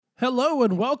Hello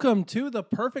and welcome to the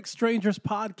Perfect Strangers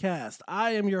podcast.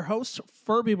 I am your host,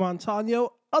 Furby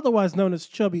Montano, otherwise known as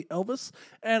Chubby Elvis,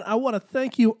 and I want to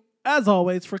thank you, as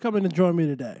always, for coming to join me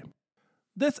today.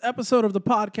 This episode of the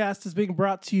podcast is being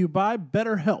brought to you by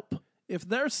BetterHelp. If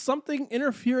there's something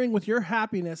interfering with your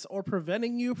happiness or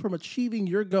preventing you from achieving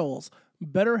your goals,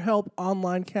 BetterHelp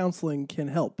Online Counseling can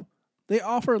help. They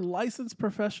offer licensed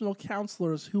professional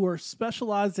counselors who are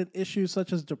specialized in issues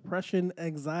such as depression,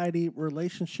 anxiety,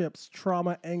 relationships,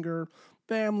 trauma, anger,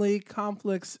 family,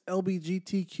 conflicts,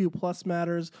 LGBTQ plus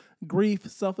matters, grief,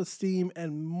 self-esteem,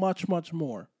 and much, much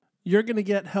more. You're going to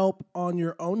get help on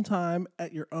your own time,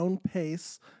 at your own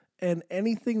pace, and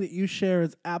anything that you share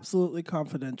is absolutely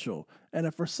confidential. And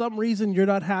if for some reason you're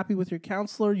not happy with your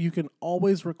counselor, you can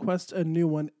always request a new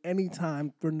one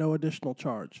anytime for no additional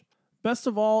charge. Best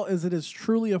of all is it is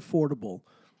truly affordable.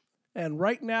 And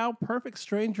right now, Perfect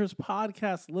Strangers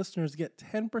podcast listeners get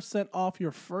 10% off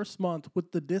your first month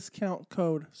with the discount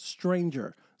code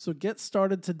STRANGER. So get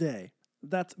started today.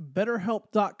 That's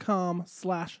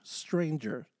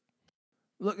betterhelp.com/stranger.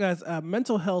 Look, guys,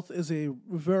 mental health is a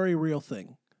very real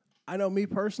thing. I know me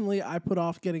personally, I put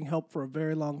off getting help for a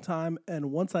very long time.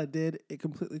 And once I did, it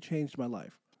completely changed my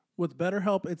life. With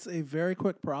BetterHelp, it's a very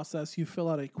quick process. You fill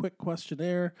out a quick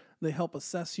questionnaire. They help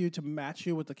assess you to match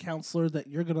you with the counselor that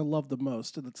you're going to love the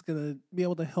most and that's going to be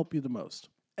able to help you the most.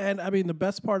 And I mean, the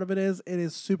best part of it is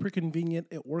super convenient.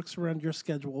 It works around your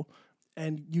schedule,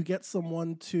 and you get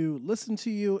someone to listen to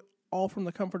you all from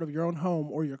the comfort of your own home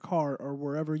or your car or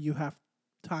wherever you have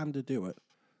time to do it.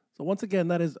 So once again,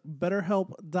 that is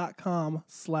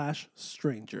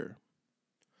betterhelp.com/stranger.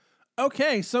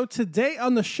 Okay, so today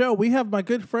on the show, we have my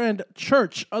good friend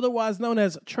Church, otherwise known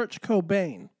as Church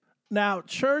Cobain. Now,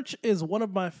 Church is one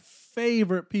of my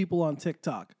favorite people on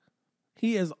TikTok.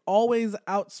 He is always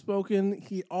outspoken.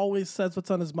 He always says what's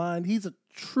on his mind. He's a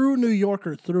true New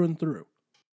Yorker through and through.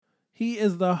 He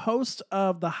is the host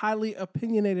of the Highly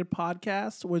Opinionated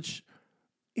podcast, which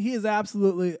he is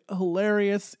absolutely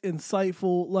hilarious,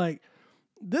 insightful. Like,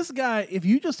 this guy, if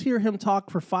you just hear him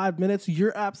talk for 5 minutes,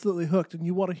 you're absolutely hooked and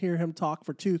you want to hear him talk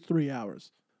for 2-3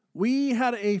 hours. We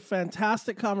had a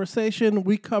fantastic conversation.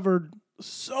 We covered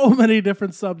so many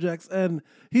different subjects, and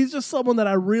he's just someone that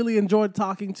I really enjoyed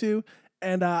talking to,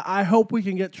 and I hope we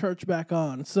can get Church back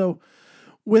on. So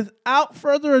without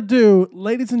further ado,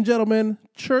 ladies and gentlemen,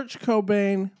 Church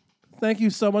Cobain, thank you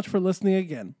so much for listening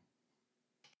again.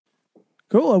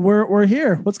 Cool, we're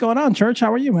here. What's going on, Church?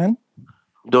 How are you, man?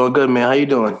 Doing good, man. How you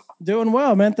doing? Doing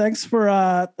well, man. Thanks for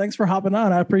hopping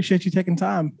on. I appreciate you taking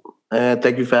time. And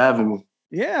thank you for having me.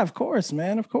 Yeah, of course,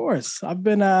 man. Of course. I've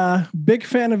been a big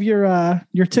fan of your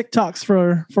TikToks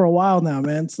for a while now,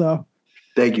 man. So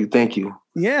thank you.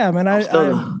 Yeah, man.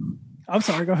 I'm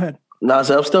sorry. Go ahead. No,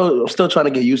 so I'm still trying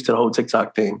to get used to the whole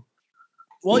TikTok thing.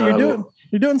 Well, you're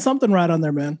doing something right on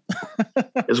there, man.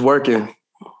 It's working.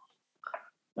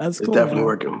 That's cool. It's definitely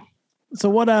working. So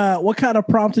what kind of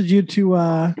prompted you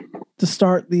to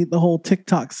start the whole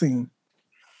TikTok scene?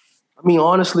 I mean,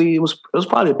 honestly, it was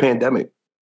probably a pandemic.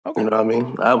 Okay. You know what I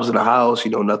mean? I was in the house,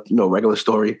 nothing, regular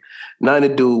story. Nothing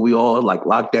to do. We all like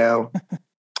locked down.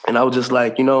 And I was just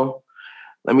like,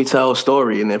 let me tell a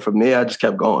story. And then from there, I just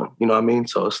kept going. You know what I mean?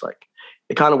 So it's like,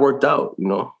 it kind of worked out,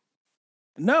 No,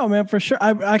 man, for sure.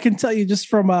 I can tell you just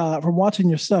from watching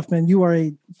your stuff, man, you are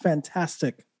a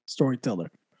fantastic storyteller.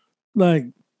 Like,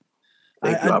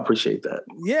 Thank you. I appreciate that.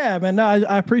 Yeah, man. No,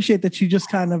 I appreciate that you just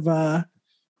kind of,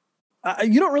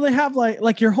 you don't really have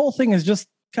like your whole thing is just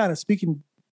kind of speaking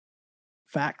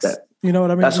facts. You know what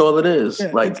I mean? That's all it is.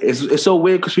 Yeah, like, it's so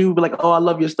weird because people be like, oh, I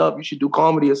love your stuff. You should do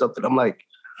comedy or something. I'm like,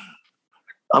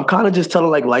 I'm kind of just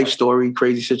telling like life story,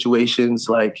 crazy situations.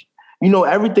 Like,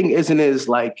 everything isn't as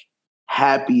like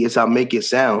happy as I make it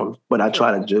sound, but I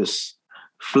try to just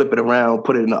flip it around,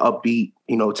 put it in an upbeat,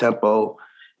 tempo.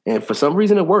 And for some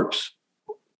reason it works.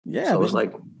 Yeah. So it's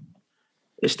like,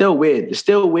 it's still weird.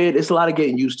 It's a lot of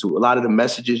getting used to. A lot of the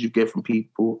messages you get from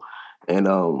people and,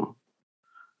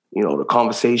 the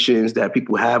conversations that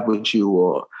people have with you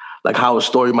or like how a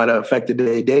story might have affected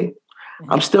their day.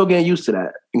 Mm-hmm. I'm still getting used to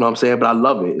that. You know what I'm saying? But I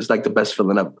love it. It's like the best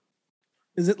feeling ever.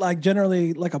 Is it like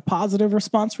generally like a positive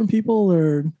response from people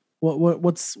or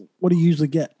what do you usually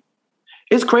get?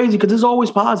 It's crazy because it's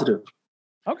always positive.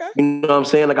 Okay. You know what I'm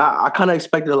saying? Like I kind of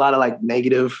expected a lot of like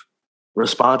negative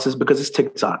responses because it's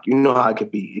TikTok. You know how it can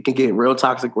be. It can get real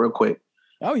toxic real quick.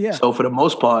 Oh, yeah. So for the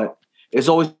most part, it's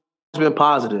always been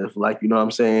positive. Like, you know what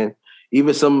I'm saying?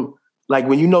 Even some, like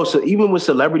when so even when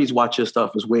celebrities watch your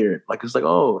stuff, it's weird. Like, it's like,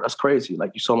 oh, that's crazy.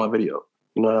 Like, you saw my video.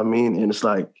 You know what I mean? And it's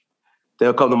like,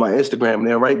 they'll come to my Instagram and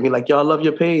they'll write me like, yo, I love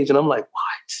your page. And I'm like, what?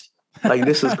 Like,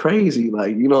 this is crazy.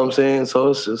 Like, you know what I'm saying? So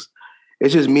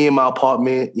it's just me in my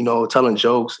apartment, you know, telling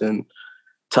jokes and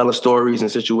telling stories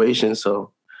and situations.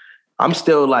 So I'm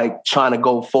still like trying to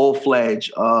go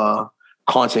full-fledged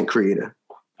content creator.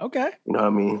 Okay. You know what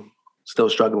I mean? Still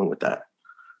struggling with that.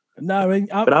 No, I mean,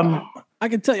 but I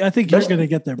can tell you, I think you're gonna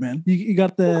get there, man. You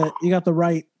got the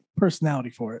right personality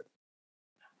for it.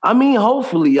 I mean,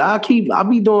 hopefully. I'll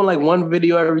be doing like one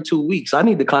video every 2 weeks. I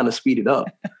need to kind of speed it up.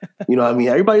 You know what I mean?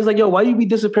 Everybody's like, yo, why you be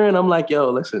disappearing? I'm like, yo,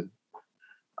 listen,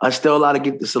 it's a lot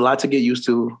to get used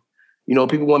to. You know,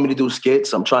 people want me to do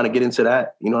skits. I'm trying to get into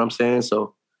that. You know what I'm saying?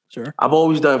 So sure. I've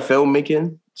always done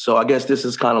filmmaking. So I guess this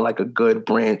is kind of like a good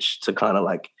branch to kind of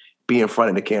like be in front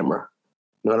of the camera.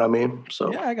 You know what I mean?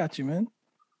 So yeah, I got you, man.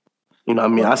 You know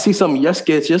what I mean? I see some your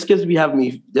skits be having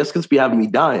me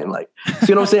dying. Like,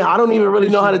 see what I'm saying? I don't even really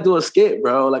know how to do a skit,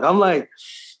 bro. Like, I'm like,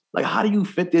 how do you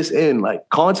fit this in? Like,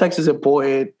 context is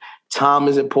important, time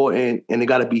is important, and it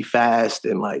gotta be fast.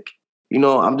 And like, you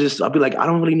know, I'll be like, I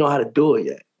don't really know how to do it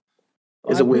yet.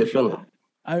 It's a weird feeling.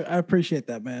 I appreciate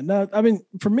that, man. No, I mean,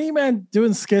 for me, man,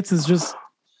 doing skits is just,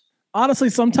 honestly,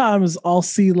 sometimes I'll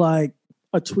see like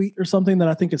a tweet or something that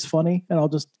I think is funny and I'll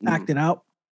just act it out.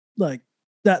 Like,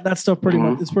 that stuff pretty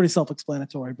much is pretty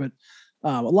self-explanatory, but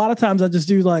a lot of times I just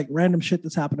do like random shit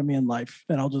that's happened to me in life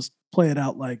and I'll just play it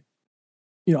out like,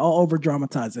 you know, I'll over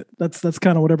dramatize it. That's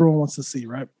kind of what everyone wants to see,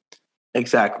 right?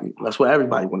 Exactly. That's what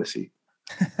everybody want to see.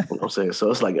 You know what I'm saying? So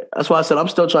it's like, that's why I said I'm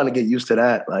still trying to get used to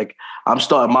that. Like, I'm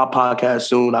starting my podcast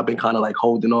soon. I've been kind of like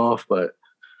holding off, but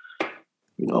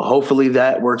you know, hopefully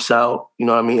that works out. You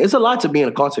know what I mean? It's a lot to being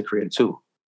a content creator too.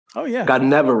 Oh yeah. Like, I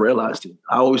never realized it.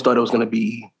 I always thought it was going to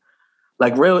be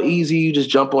like real easy. You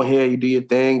just jump on here, you do your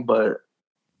thing, but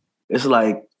it's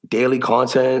like daily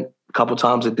content, a couple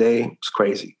times a day. It's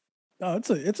crazy. Oh,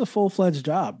 it's a full-fledged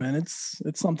job, man. It's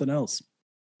something else.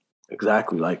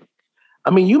 Exactly. Like,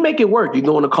 I mean, you make it work. You're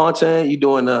doing the content, you're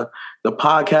doing the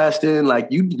podcasting, like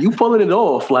you pulling it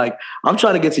off. Like, I'm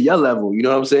trying to get to your level. You know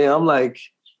what I'm saying? I'm like,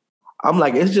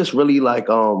 it's just really like,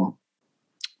 I don't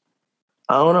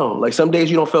know. Like, some days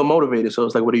you don't feel motivated. So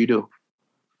it's like, what do you do?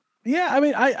 Yeah, I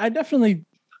mean, I definitely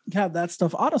have that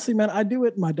stuff. Honestly, man, I do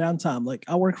it in my downtime. Like,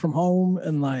 I work from home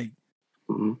and like,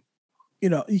 you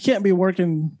know, you can't be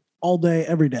working all day,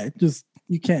 every day. Just,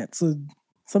 you can't. So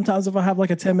sometimes if I have like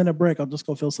a 10-minute break, I'll just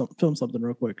go film something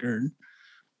real quick. Or,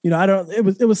 you know,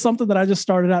 it was something that I just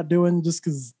started out doing just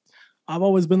because I've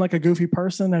always been like a goofy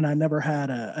person and I never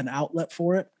had an outlet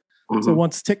for it. So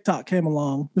once TikTok came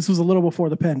along, this was a little before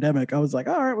the pandemic, I was like,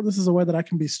 all right, well, this is a way that I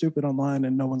can be stupid online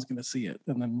and no one's going to see it.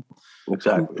 And then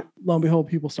exactly, lo and behold,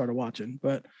 people started watching.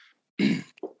 But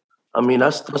I mean,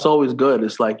 that's always good.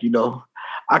 It's like, you know,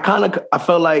 I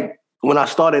felt like when I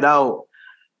started out,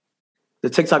 the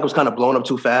TikTok was kind of blowing up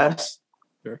too fast.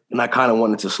 Sure. And I kind of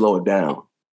wanted to slow it down.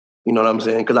 You know what I'm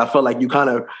saying? Because I felt like it kind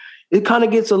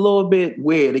of gets a little bit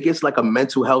weird. It gets like a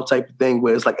mental health type of thing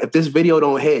where it's like, if this video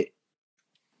don't hit,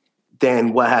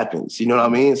 then what happens? You know what I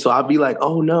mean? So I'll be like,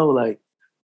 oh no, like,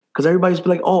 because everybody's be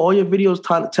like, oh, all your videos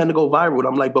tend to go viral. And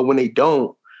I'm like, but when they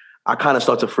don't, I kind of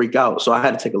start to freak out. So I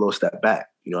had to take a little step back.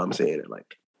 You know what I'm saying?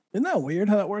 Like, isn't that weird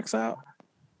how that works out?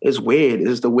 It's weird.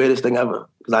 It's the weirdest thing ever.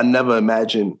 Because I never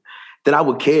imagined that I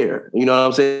would care. You know what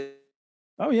I'm saying?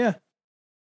 Oh yeah.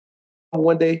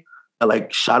 One day, I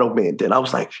like shadow banned it. I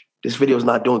was like, this video's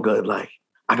not doing good. Like,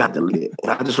 I got deleted.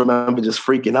 And I just remember just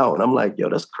freaking out. And I'm like, yo,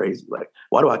 that's crazy. Like,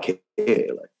 why do I care?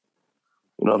 Like,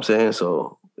 you know what I'm saying?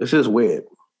 So this is weird.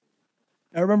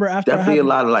 I remember after definitely a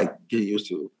lot of like get used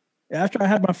to. After I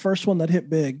had my first one that hit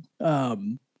big,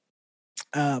 maybe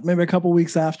a couple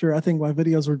weeks after, I think my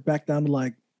videos were back down to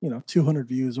like, 200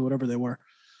 views or whatever they were.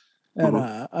 And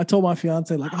I told my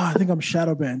fiance, like, oh, I think I'm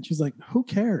shadow banned. She's like, who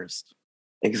cares?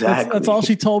 Exactly. That's all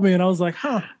she told me. And I was like,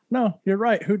 huh, no, you're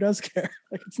right. Who does care?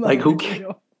 Like, it's not like who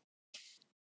cares?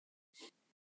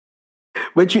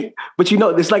 But you know,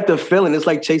 it's like the feeling. It's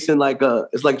like chasing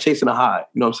chasing a high.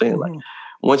 You know what I'm saying? Like,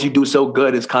 once you do so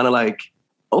good, it's kind of like,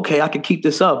 okay, I can keep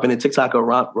this up. And then TikTok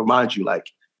will remind you,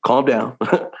 like, calm down.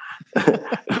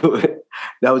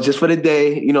 That was just for the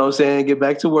day. You know what I'm saying? Get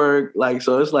back to work. Like,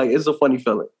 so it's like, it's a funny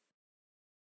feeling.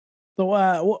 So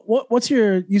what's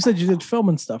you said you did film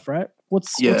and stuff, right?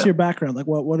 What's your background? Like,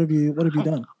 what have you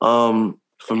done?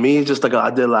 For me, it's just like I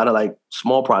did a lot of like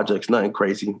small projects, nothing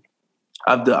crazy.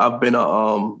 I've been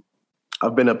a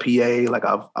PA, like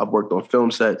I've worked on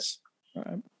film sets.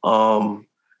 Right.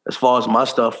 As far as my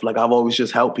stuff, like I've always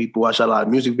just helped people. I shot a lot of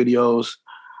music videos,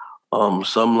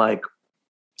 some like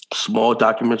small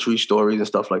documentary stories and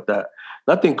stuff like that.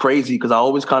 Nothing crazy, because I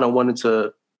always kind of wanted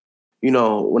to,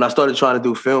 when I started trying to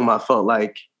do film, I felt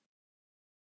like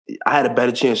I had a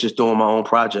better chance just doing my own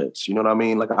projects. You know what I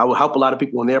mean? Like I would help a lot of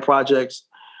people in their projects,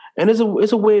 and it's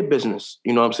a weird business.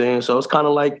 You know what I'm saying? So it's kind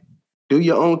of like do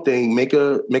your own thing, make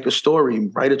a story,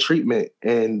 write a treatment,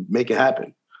 and make it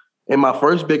happen. And my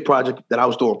first big project that I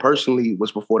was doing personally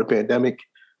was before the pandemic,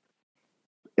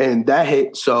 and that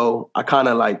hit. So I kind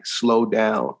of like slowed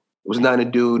down. It was nothing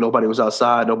to do. Nobody was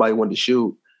outside. Nobody wanted to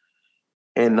shoot.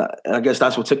 And I guess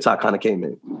that's where TikTok kind of came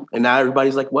in. And now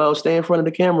everybody's like, well, stay in front of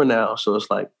the camera now. So it's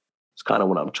like, it's kind of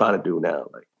what I'm trying to do now.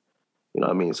 Like, you know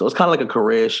what I mean? So it's kind of like a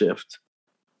career shift.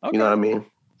 Okay. You know what I mean?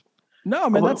 No,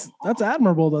 man, that's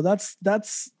admirable though. That's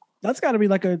got to be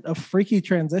like a freaky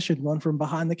transition, going from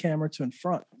behind the camera to in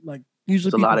front. Like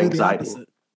usually people do the opposite.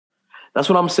 That's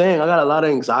what I'm saying. I got a lot of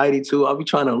anxiety too.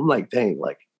 I'm like, dang,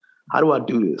 like, how do I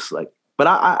do this? Like, but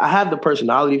I have the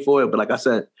personality for it. But like I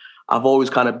said, I've always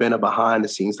kind of been a behind the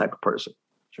scenes type of person.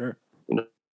 Sure. You know.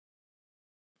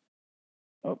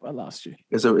 Oh, I lost you.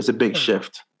 It's a big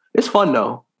shift. It's fun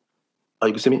though. Oh,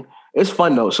 you can see me? It's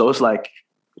fun though. So it's like,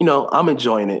 you know, I'm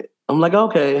enjoying it. I'm like,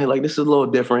 okay, like this is a little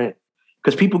different.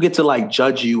 Because people get to like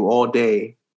judge you all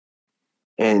day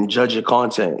and judge your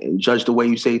content and judge the way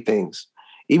you say things.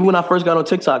 Even when I first got on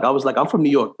TikTok, I was like, I'm from New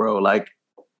York, bro. Like,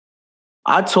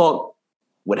 I talk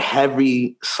with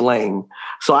heavy slang.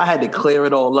 So I had to clear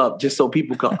it all up just so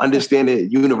people could understand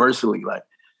it universally. Like,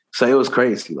 so it was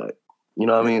crazy. Like, you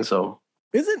know what I mean? So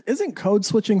isn't code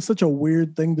switching such a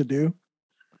weird thing to do?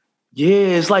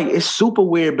 Yeah, it's super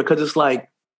weird because it's like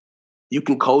you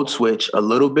can code switch a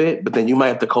little bit, but then you might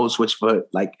have to code switch for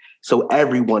like so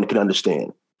everyone can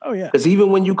understand. Oh yeah. Because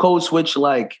even when you code switch,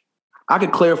 like I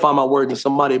could clarify my words and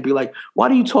somebody would be like, why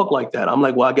do you talk like that? I'm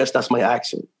like, well, I guess that's my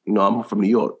accent. You know, I'm from New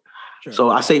York. Sure. So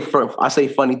I say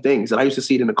funny things, and I used to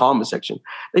see it in the comment section.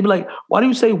 They'd be like, why do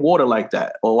you say water like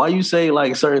that? Or why you say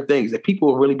like certain things that people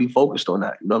will really be focused on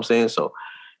that? You know what I'm saying? So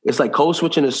it's like code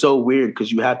switching is so weird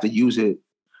because you have to use it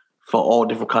for all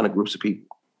different kind of groups of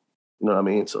people. You know what I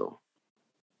mean? So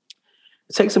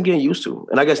it takes some getting used to.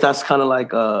 And I guess that's kind of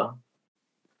like,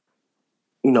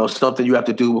 you know, something you have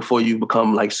to do before you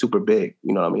become like super big.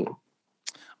 You know what I mean?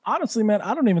 Honestly, man,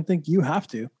 I don't even think you have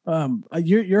to.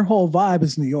 Your whole vibe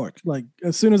is New York. Like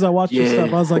as soon as I watched your stuff,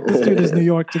 I was like, this dude is New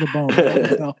York to the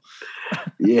bone.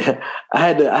 Yeah, I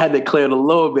had to clear it a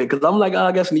little bit because I'm like, oh,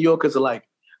 I guess New Yorkers are like,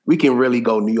 we can really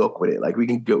go New York with it. Like we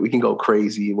can go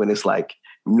crazy when it's like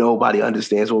nobody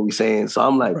understands what we're saying. So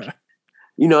I'm like, right.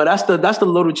 You know, that's the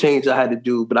little change I had to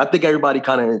do. But I think everybody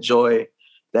kind of enjoy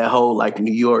that whole like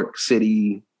New York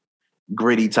City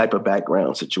gritty type of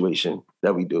background situation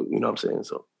that we do. You know what I'm saying?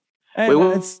 So. Hey,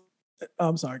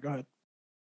 I'm sorry. Go ahead.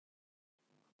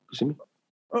 You see me?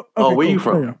 Okay, where are you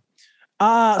from?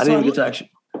 I didn't even get to ask you.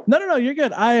 No, you're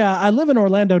good. I live in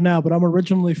Orlando now, but I'm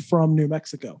originally from New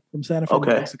Mexico, from Santa Fe, New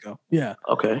Mexico. Yeah.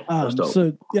 Okay. That's dope.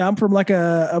 So yeah, I'm from like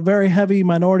a very heavy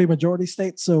minority majority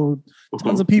state. So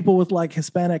tons of people with like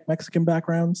Hispanic, Mexican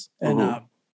backgrounds, and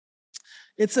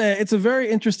it's a very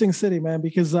interesting city, man,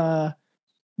 because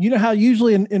you know how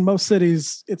usually in most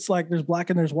cities it's like there's black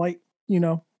and there's white, you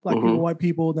know. Black people, white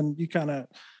people, then you kind of,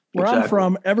 where I'm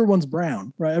from, everyone's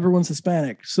brown, right? Everyone's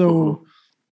Hispanic. So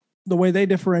the way they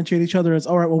differentiate each other is,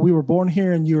 all right, well, we were born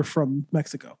here and you're from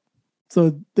Mexico.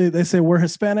 So they say we're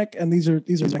Hispanic and these are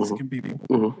Mexican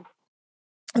people.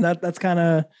 And that's kind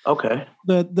of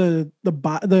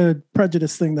the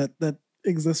prejudice thing that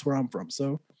exists where I'm from.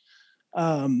 So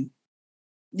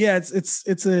yeah,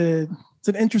 it's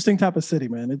an interesting type of city,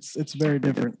 man. It's very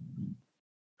different.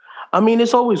 I mean,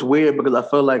 it's always weird because I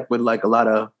feel like with like a lot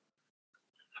of,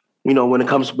 you know, when it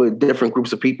comes with different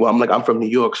groups of people, I'm from New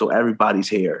York, so everybody's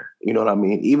here. You know what I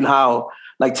mean? Even how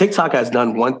like TikTok has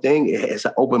done one thing, it has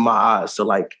opened my eyes to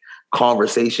like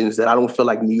conversations that I don't feel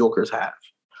like New Yorkers have.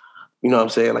 You know what I'm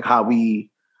saying? Like how we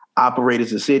operate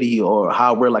as a city or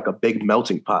how we're like a big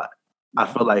melting pot. I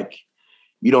feel like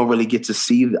you don't really get to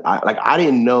see, I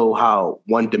didn't know how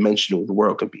one-dimensional the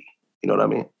world can be. You know what I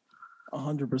mean?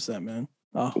 100%, man.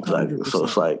 Exactly. So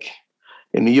it's like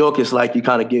in New York, it's like you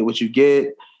kind of get what you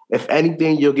get. If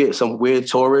anything, you'll get some weird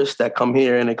tourists that come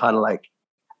here and they kind of like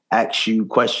ask you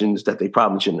questions that they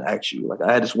probably shouldn't ask you. Like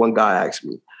I had this one guy ask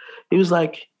me, he was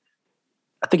like,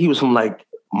 I think he was from like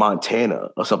Montana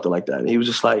or something like that. And he was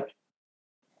just like,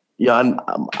 yeah,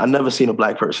 I never seen a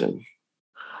black person.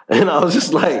 And I was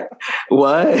just like,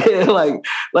 what? like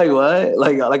what?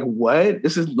 Like what?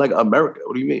 This is like America.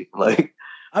 What do you mean? Like,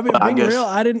 I mean, being real,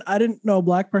 I didn't know a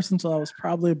black person until I was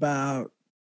probably about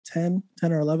 10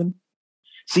 or 11.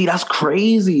 See, that's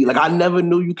crazy. Like, I never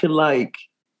knew you could like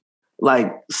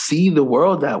see the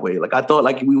world that way. Like, I thought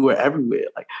like we were everywhere.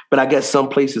 Like, but I guess some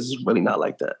places is really not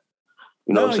like that.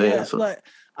 You know what I'm saying? Yeah. So, like,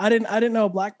 I didn't know a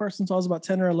black person until I was about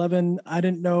 10 or 11. I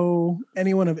didn't know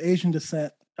anyone of Asian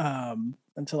descent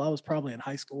until I was probably in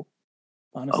high school.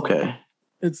 Honestly, Okay,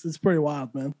 it's pretty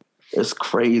wild, man. it's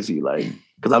crazy. Like,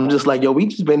 because I'm just like, yo, we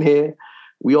just been here.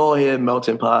 We all here,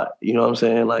 melting pot. You know what I'm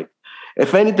saying? Like,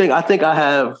 if anything, I think I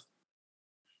have,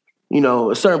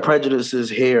 certain prejudices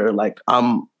here. Like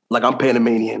I'm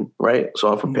Panamanian, right?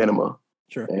 So I'm from Panama,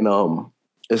 Sure. and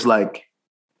it's like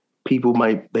people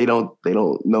they don't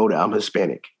know that I'm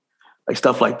Hispanic, like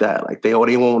stuff like that. Like they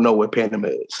won't know what Panama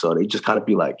is, so they just kind of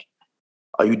be like,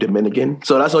 "Are you Dominican?"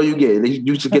 So that's all you get.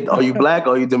 You just get, "Are you black?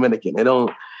 Or are you Dominican?"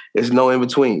 There's no in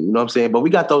between. You know what I'm saying? But we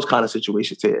got those kind of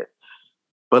situations here.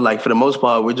 But like for the most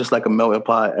part, we're just like a melting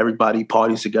pot. Everybody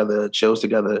parties together, chills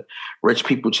together. Rich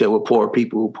people chill with poor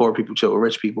people. Poor people chill with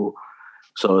rich people.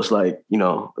 So it's like,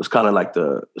 it's kind of like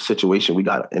the situation we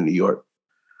got in New York.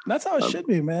 That's how it should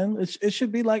be, man. It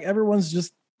should be like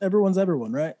everyone's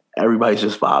everyone, right? Everybody's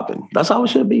just vibing. That's how it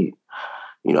should be,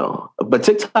 But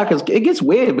TikTok it gets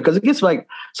weird because it gets like,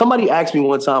 somebody asked me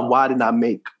one time, why didn't I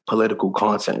make political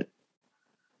content?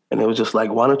 And it was just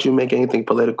like, why don't you make anything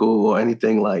political or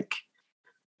anything like,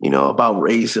 about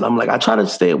race? And I'm like, I try to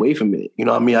stay away from it. You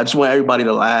know what I mean? I just want everybody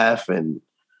to laugh and,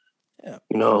 yeah.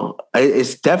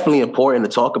 It's definitely important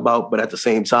to talk about, but at the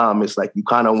same time, it's like, you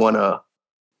kind of want to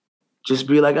just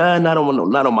be like, not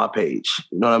on my page.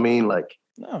 You know what I mean? Like,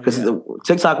 because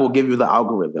TikTok will give you the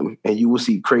algorithm and you will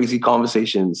see crazy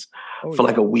conversations for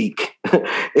like a week.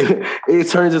 it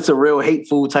turns into real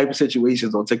hateful type of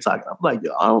situations on TikTok. I'm like,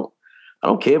 yo, I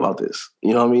don't care about this.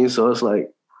 You know what I mean? So it's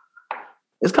like,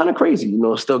 it's kind of crazy,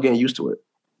 still getting used to it.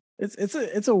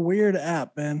 It's a weird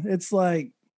app, man. It's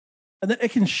like, and then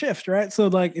it can shift, right? So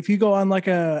like if you go on like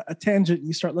a tangent,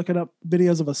 you start looking up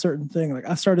videos of a certain thing. Like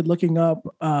I started looking up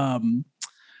a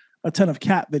ton of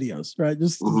cat videos, right?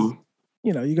 Just, you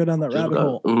go down that rabbit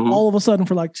hole. All of a sudden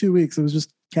for like 2 weeks, it was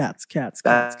just cats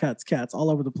all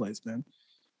over the place, man.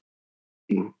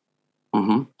 And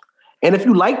if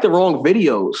you like the wrong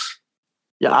videos,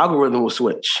 your algorithm will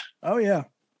switch. Oh, yeah.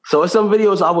 So it's some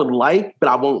videos I would like, but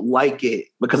I won't like it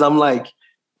because I'm like,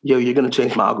 yo, you're going to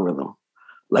change my algorithm.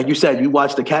 Like you said, you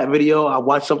watched the cat video. I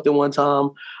watched something one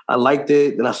time. I liked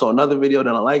it. Then I saw another video.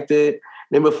 Then I liked it.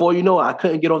 Then before you know it, I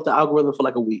couldn't get off the algorithm for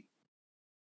like a week.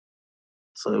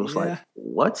 So it was like,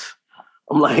 what?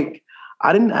 I'm like,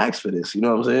 I didn't ask for this. You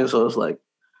know what I'm saying? So it's like,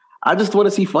 I just want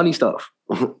to see funny stuff.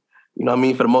 You know what I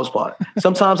mean? For the most part.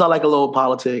 Sometimes I like a little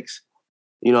politics.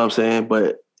 You know what I'm saying?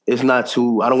 But it's not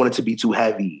I don't want it to be too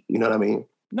heavy. You know what I mean?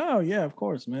 No, yeah, of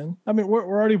course, man. I mean, we're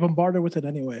already bombarded with it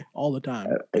anyway, all the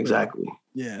time. Exactly.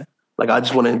 Yeah. Like, I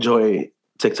just want to enjoy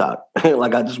TikTok.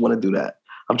 Like, I just want to do that.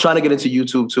 I'm trying to get into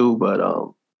YouTube too, but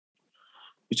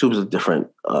YouTube is a different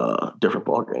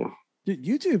ball game. Dude,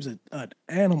 YouTube's an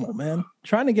animal, man.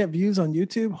 Trying to get views on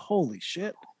YouTube, holy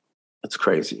shit. It's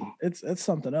crazy. It's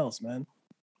something else, man.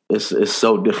 It's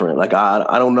so different. Like,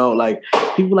 I don't know. Like,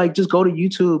 people like, just go to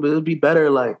YouTube. It'll be better.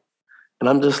 Like, and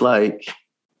I'm just like,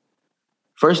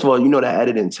 first of all, the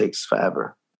editing takes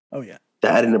forever. Oh, yeah. The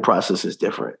editing process is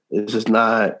different. It's just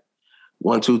not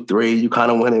 1, 2, 3. You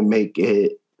kind of want to make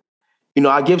it.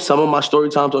 I give some of my story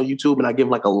times on YouTube and I give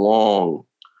like a long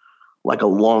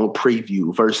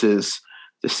preview versus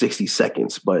the 60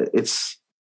 seconds. But it's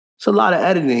a lot of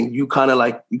editing. You kind of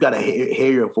like, you got to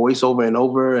hear your voice over and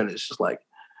over. And it's just like,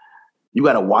 you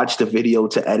got to watch the video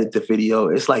to edit the video.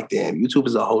 It's like, damn, YouTube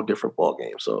is a whole different ball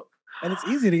game. So. And it's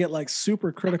easy to get like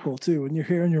super critical too. When you're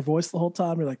hearing your voice the whole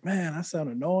time, you're like, man, I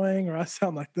sound annoying or I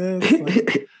sound like this.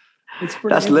 Like,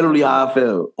 that's literally how I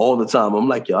feel all the time. I'm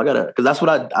like, yo, because that's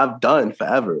what I've done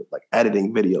forever, like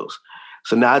editing videos.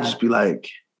 So now I just be like,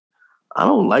 I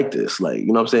don't like this. Like, you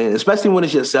know what I'm saying? Especially when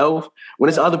it's yourself. When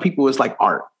it's other people, it's like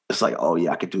art. It's like, oh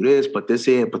yeah, I could do this, put this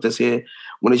here, put this here.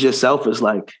 When it's yourself, it's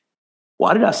like,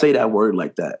 why did I say that word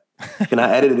like that? Can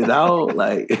I edit it out?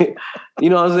 Like, you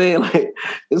know what I'm saying? Like,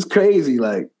 it's crazy.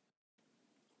 Like,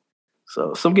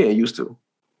 so I'm getting used to.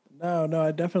 No,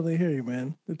 I definitely hear you,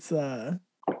 man. It's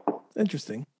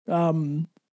interesting. So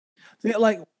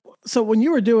when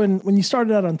you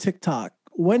started out on TikTok,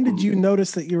 when did you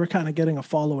notice that you were kind of getting a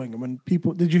following?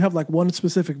 Did you have like one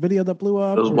specific video that blew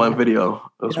up? It was one video.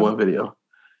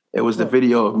 It was the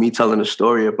video of me telling a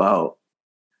story about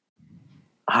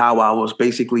how I was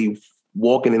basically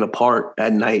walking in a park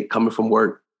at night, coming from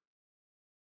work.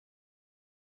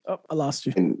 Oh, I lost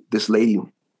you. And this lady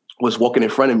was walking in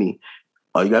front of me.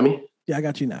 Oh, you got me? Yeah, I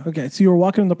got you now. Okay, so you were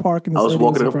walking in the park. And I was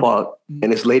walking in the park, and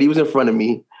this lady was in front of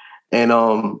me. And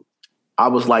I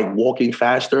was like walking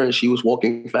faster, and she was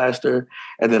walking faster.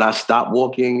 And then I stopped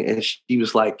walking, and she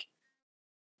was like,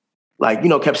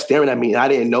 kept staring at me. And I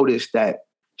didn't notice that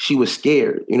she was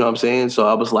scared. You know what I'm saying? So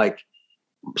I was like,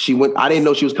 I didn't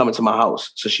know she was coming to my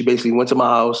house. So she basically went to my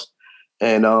house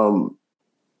and,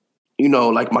 you know,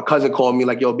 like my cousin called me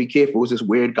like, yo, be careful. It was this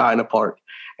weird guy in the park.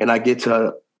 And I get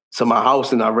to my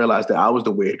house and I realized that I was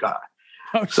the weird guy.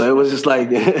 Oh, so it was just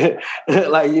like,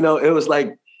 like, you know, it was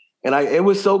like, and it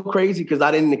was so crazy because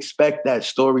I didn't expect that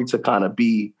story to kind of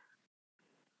be,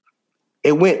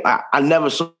 I never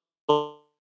saw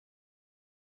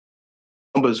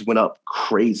numbers went up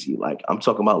crazy. Like I'm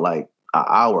talking about like an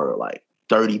hour, like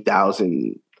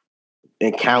 30,000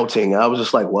 and counting. I was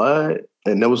just like, what?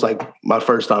 And it was like my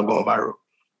first time going viral.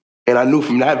 And I knew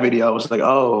from that video, I was like,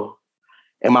 oh,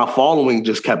 and my following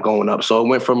just kept going up. So it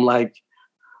went from like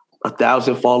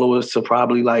 1,000 followers to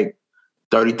probably like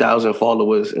 30,000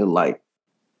 followers in like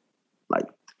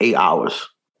 8 hours.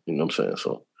 You know what I'm saying?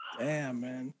 So damn,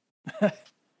 man.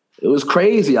 It was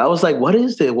crazy. I was like, what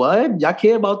is it? What? Y'all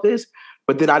care about this?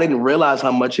 But then I didn't realize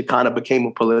how much it kind of became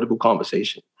a political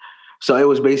conversation. So it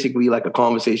was basically like a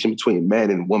conversation between men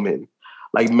and women.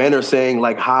 Like men are saying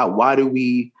like, why do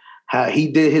he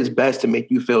did his best to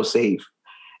make you feel safe.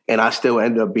 And I still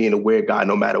ended up being a weird guy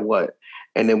no matter what.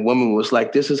 And then woman was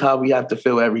like, this is how we have to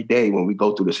feel every day when we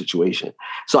go through the situation.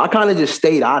 So I kind of just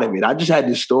stayed out of it. I just had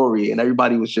this story and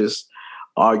everybody was just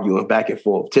arguing back and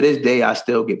forth. To this day, I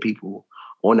still get people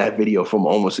on that video from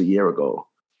almost a year ago,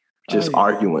 just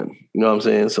arguing. You know what I'm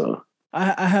saying? So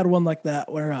I had one like that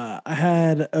where I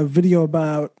had a video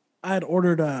about, I had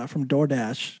ordered from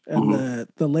DoorDash and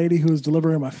the lady who was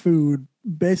delivering my food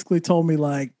basically told me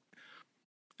like,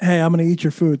 hey, I'm going to eat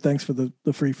your food. Thanks for the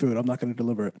free food. I'm not going to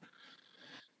deliver it.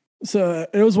 So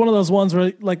it was one of those ones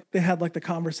where like they had like the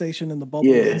conversation in the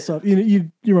bubbles and stuff.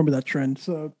 You remember that trend.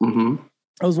 So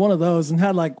it was one of those and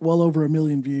had like well over 1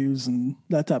 million views and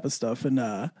that type of stuff.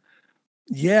 And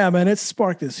yeah, man, it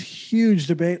sparked this huge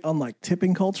debate on like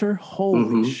tipping culture.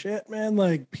 Holy shit, man.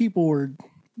 Like people were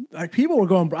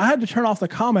going, I had to turn off the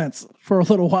comments for a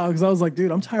little while because I was like,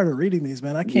 dude, I'm tired of reading these,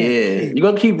 man. I can't. Yeah, you're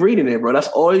going to keep reading it, bro. That's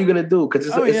all you're going to do because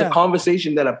it's a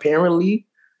conversation that apparently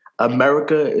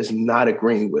America is not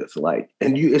agreeing with. Like,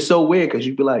 and it's so weird because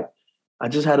you'd be like, I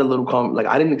just had a little like,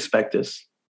 I didn't expect this.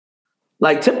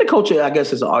 Like, tipping culture, I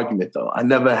guess, is an argument, though. I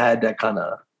never had that kind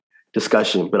of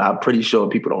discussion, but I'm pretty sure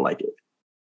people don't like it.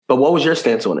 But what was your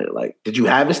stance on it? Like, did you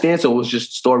have a stance or was it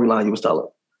just a storyline you was telling?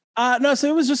 No, so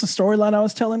it was just a storyline I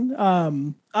was telling.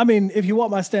 I mean, if you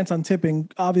want my stance on tipping,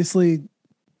 obviously,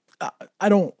 I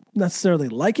don't necessarily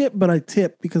like it, but I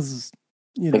tip because,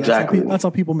 exactly. that's how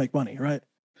people make money, right?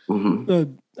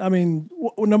 I mean,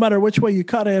 no matter which way you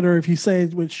cut it, or if you say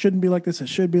it shouldn't be like this, it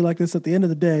should be like this. At the end of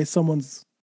the day, someone's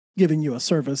giving you a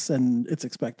service, and it's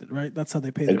expected, right? That's how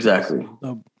they pay. Exactly.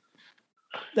 So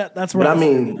that's where. But I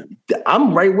mean,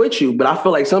 I'm right with you, but I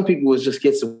feel like some people would just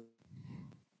get some.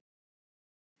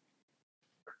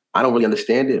 I don't really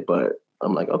understand it, but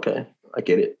I'm like, okay, I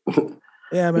get it.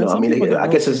 Yeah, man. I mean, I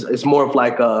guess it's more of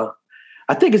like,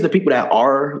 I think it's the people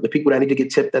that need to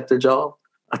get tipped at their job.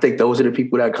 I think those are the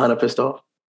people that are kind of pissed off.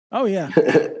 Oh yeah.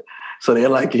 So they're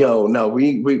like, yo, no,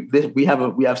 we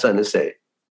have something to say.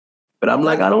 But I'm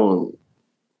like,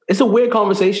 it's a weird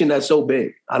conversation that's so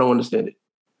big. I don't understand it.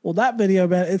 Well, that video,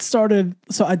 man, it started,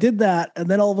 so I did that, and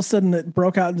then all of a sudden it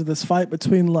broke out into this fight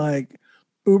between like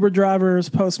Uber drivers,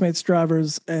 Postmates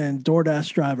drivers, and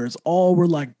DoorDash drivers. All were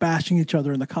like bashing each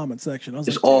other in the comment section. I was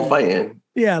just like, all fighting.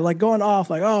 Yeah, like going off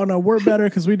like, oh no, we're better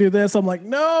because we do this. I'm like,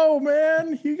 no,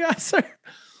 man, you guys are.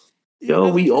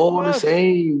 Yo, we all the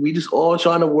same. We just all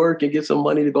trying to work and get some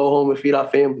money to go home and feed our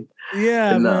family.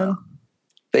 Yeah, and, man.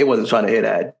 They wasn't trying to hear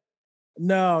that.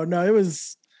 No, it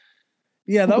was.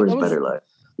 Yeah, that was better. Like,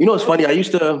 you know, it's funny. I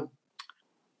used to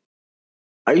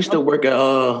work at.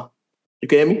 You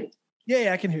can hear me?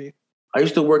 Yeah, I can hear you. I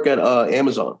used to work at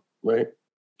Amazon, right?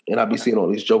 And I'd be seeing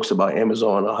all these jokes about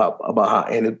Amazon, about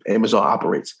how Amazon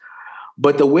operates.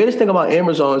 But the weirdest thing about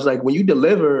Amazon is like when you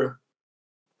deliver.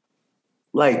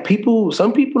 Like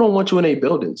some people don't want you in their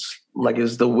buildings. Like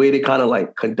it's the way they kind of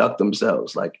like conduct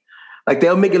themselves. Like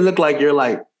they'll make it look like you're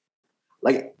like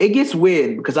it gets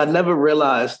weird because I never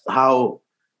realized how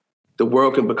the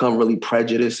world can become really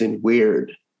prejudiced and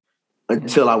weird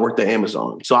until I worked at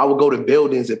Amazon. So I would go to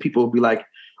buildings and people would be like,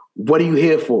 what are you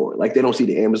here for? Like they don't see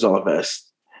the Amazon vest.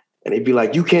 And they'd be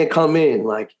like, you can't come in.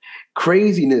 Like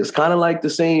craziness, kind of like the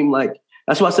same, like,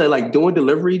 that's why I said like doing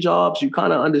delivery jobs, you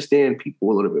kind of understand people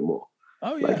a little bit more.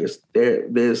 Oh yeah. Like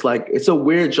there's like, it's a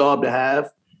weird job to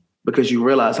have because you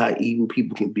realize how evil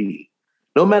people can be.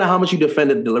 No matter how much you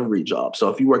defend a delivery job. So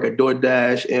if you work at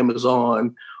DoorDash,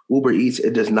 Amazon, Uber Eats,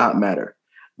 it does not matter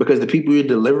because the people you're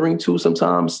delivering to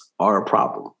sometimes are a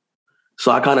problem.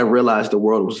 So I kind of realized the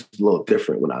world was a little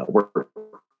different when I worked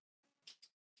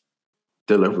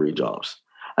delivery jobs.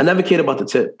 I never cared about the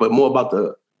tip, but more about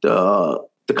the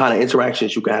kind of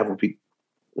interactions you can have with people.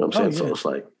 You know what I'm saying? So it's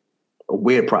like a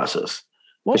weird process.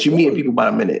 Because you meeting people by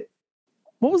the minute.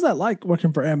 What was that like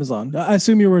working for Amazon? I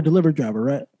assume you were a delivery driver,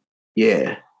 right?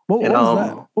 Yeah. What was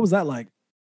that? What was that like?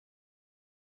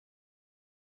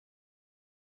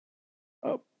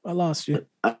 Oh, I lost you.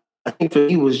 I think for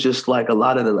me it was just like a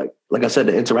lot of the like I said,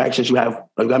 the interactions you have.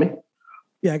 You got me?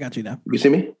 Yeah, I got you now. You see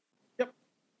me? Yep.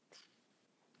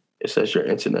 It says your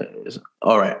internet is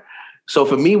all right. So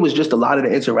for me, it was just a lot of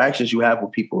the interactions you have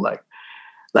with people.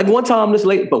 Like one time this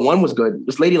lady, but one was good.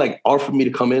 This lady like offered me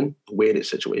to come in. The weirdest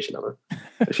situation ever.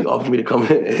 She offered me to come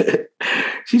in.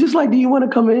 She's just like, do you want to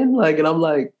come in? Like, and I'm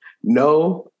like,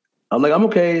 no. I'm like, I'm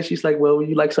okay. She's like, well, would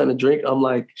you like something to drink? I'm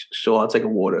like, sure, I'll take a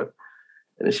water.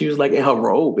 And then she was like in her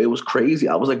robe. It was crazy.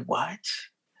 I was like, what?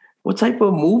 What type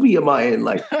of movie am I in?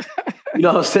 Like, you know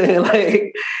what I'm saying?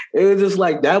 Like, it was just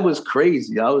like, that was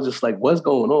crazy. I was just like, what's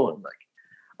going on? Like,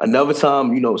 another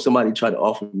time, somebody tried to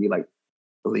offer me like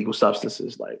illegal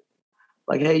substances, like,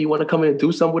 hey, you want to come in and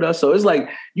do something with us? So it's like,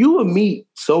 you will meet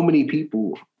so many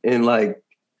people in like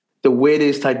the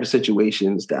weirdest type of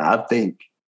situations that I think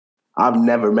I've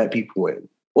never met people in.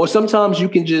 Or sometimes you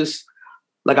can just,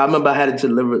 like, I remember I had to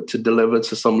deliver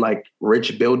to some like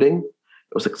rich building.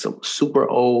 It was like some super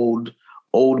old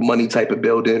money type of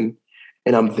building.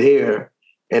 And I'm there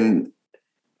and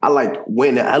I like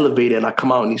went in the elevator and I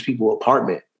come out in these people's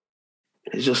apartment.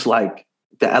 It's just like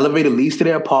the elevator leads to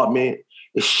their apartment.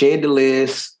 It's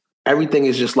chandeliers. Everything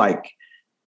is just like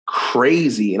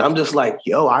crazy. And I'm just like,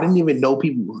 yo, I didn't even know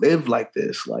people live like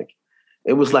this. Like,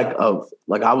 it was like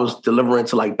I was delivering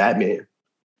to like Batman.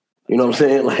 You know what I'm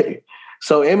saying? Like,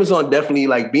 so Amazon definitely,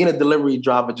 like, being a delivery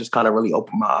driver just kind of really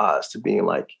opened my eyes to being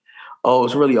like, oh,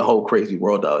 it's really a whole crazy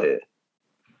world out here.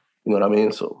 You know what I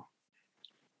mean? So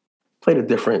played a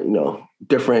different,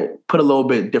 put a little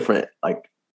bit different,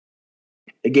 like,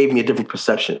 it gave me a different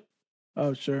perception.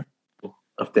 Oh, sure.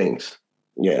 Of things.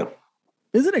 Yeah.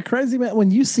 Isn't it crazy, man? When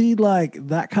you see like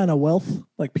that kind of wealth,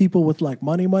 like people with like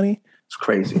money, it's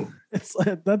crazy. It's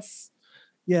like,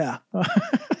 yeah.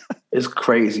 It's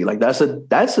crazy. Like that's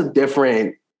a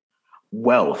different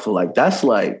wealth. Like that's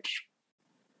like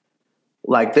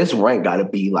this rent got to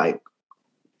be like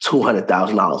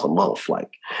 $200,000 a month.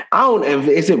 Like, I don't.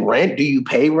 Is it rent? Do you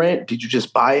pay rent? Did you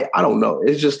just buy it? I don't know.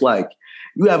 It's just like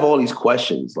you have all these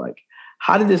questions. Like,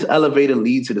 how did this elevator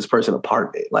lead to this person's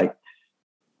apartment? Like,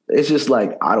 it's just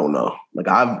like, I don't know. Like,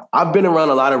 I've been around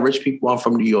a lot of rich people. I'm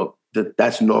from New York.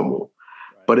 That's normal,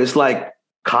 right. But it's like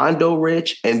condo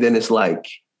rich, and then it's like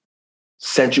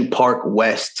Central Park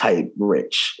West type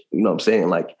rich. You know what I'm saying?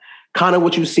 Like, kind of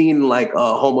what you seen like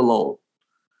Home Alone,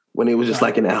 when it was just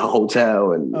like in a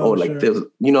hotel and or like there's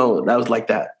that was like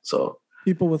that. So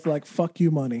people with like fuck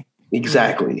you money.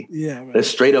 Exactly. Yeah. That's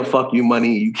straight up fuck you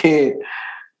money. You can't.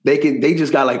 They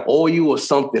just got like oil or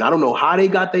something. I don't know how they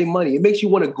got their money. It makes you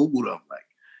want to Google them. Like,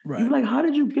 right. You're like, how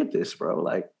did you get this, bro?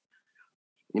 Like,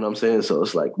 you know what I'm saying? So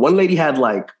it's like one lady had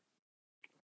like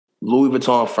Louis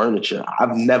Vuitton furniture.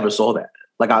 I've never saw that.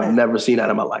 Like, I've never seen that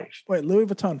in my life. Wait, Louis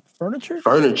Vuitton furniture?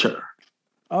 Furniture.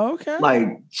 Oh, okay.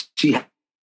 Like, she had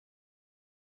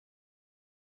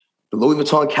the Louis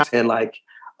Vuitton couch and like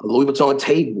a Louis Vuitton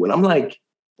table. And I'm like,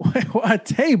 wait, what, a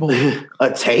table?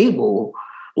 A table?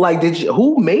 Like,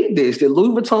 who made this? Did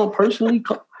Louis Vuitton personally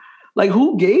like,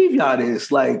 who gave y'all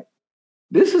this? Like,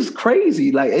 this is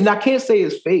crazy. Like, and I can't say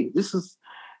it's fake.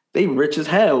 They rich as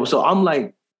hell. So I'm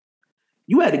like,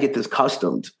 you had to get this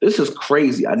customed. This is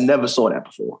crazy. I never saw that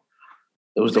before.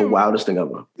 It was the wildest thing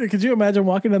ever. Could you imagine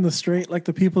walking down the street like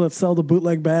the people that sell the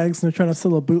bootleg bags and they're trying to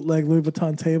sell a bootleg Louis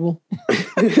Vuitton table?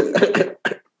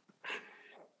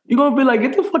 You're going to be like,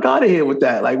 get the fuck out of here with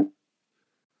that. Like,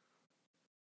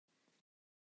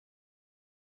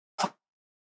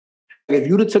 if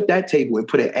you'd have took that table and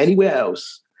put it anywhere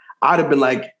else, I'd have been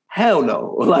like, hell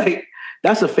no. Like,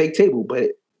 that's a fake table, but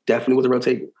it definitely was a real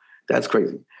table. That's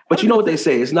crazy. But you know what they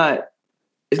say? It's not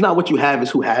what you have,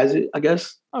 it's who has it, I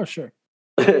guess. Oh, sure.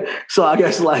 So I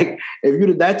guess like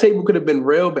if that table could have been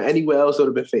real, but anywhere else it would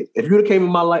have been fake. If you'd have came in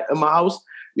my house,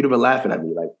 you'd have been laughing at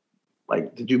me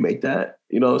like, did you make that?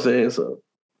 You know what I'm saying? So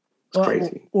it's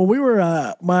crazy. Well, we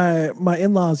were my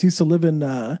in-laws used to live in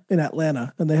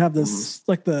Atlanta, and they have this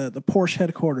like the Porsche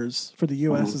headquarters for the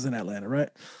U.S. is in Atlanta, right?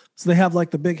 So they have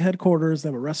like the big headquarters, they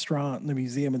have a restaurant and the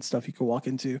museum and stuff you could walk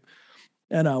into.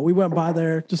 And we went by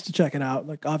there just to check it out.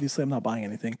 Like, obviously I'm not buying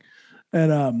anything.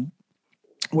 And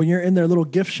when you're in their little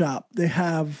gift shop, they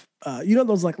have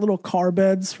those like little car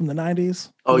beds from the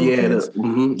 90s. Oh yeah, the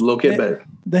little kid bed.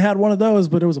 They had one of those,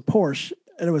 but it was a Porsche,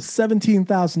 and it was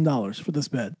 $17,000 for this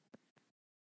bed.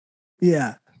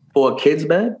 Yeah. For a kid's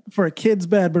bed? For a kid's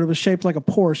bed, but it was shaped like a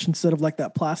Porsche instead of like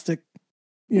that plastic,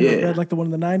 bed like the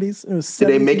one in the 90s. It was. Did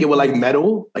they make it with like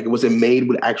metal? Like was it made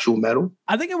with actual metal?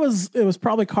 I think it was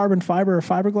probably carbon fiber or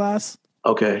fiberglass.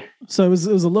 Okay. So it was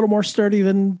a little more sturdy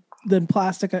than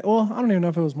plastic. Well, I don't even know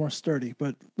if it was more sturdy,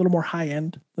 but a little more high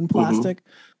end than plastic.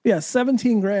 Yeah,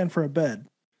 $17,000 for a bed.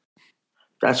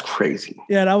 That's crazy.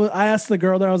 Yeah, and I asked the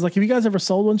girl there, I was like, have you guys ever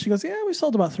sold one? She goes, yeah, we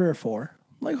sold about 3 or 4.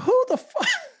 I'm like, who the fuck?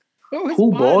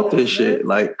 Who bought this shit?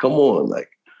 Like, come on. Like,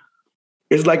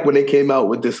 it's like when they came out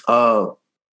with this,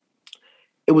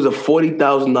 it was a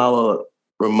 $40,000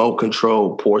 remote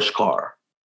control Porsche car.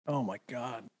 Oh my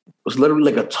God. It was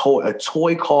literally like a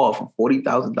toy car for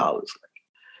 $40,000.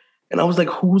 And I was like,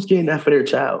 who's getting that for their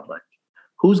child? Like,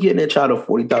 who's getting their child a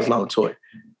 $40,000 toy?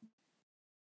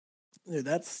 Dude,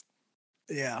 that's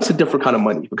a different kind of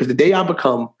money, because the day I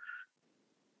become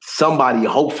somebody,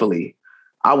 hopefully,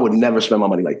 I would never spend my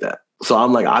money like that. So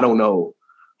I'm like, I don't know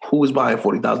who's buying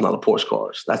 $40,000 Porsche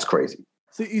cars. That's crazy.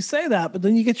 So you say that, but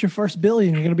then you get your first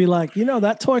billion. You're going to be like,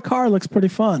 that toy car looks pretty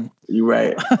fun. You're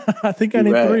right. I think I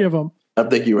need 3 of them. I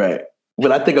think you're right.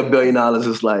 But I think $1 billion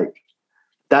is like,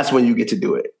 that's when you get to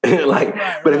do it.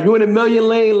 But if you're in a million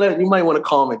lane, you might want to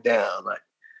calm it down. Like,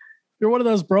 you're one of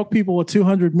those broke people with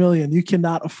 200 million. You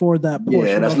cannot afford that Porsche.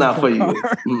 Yeah, that's not for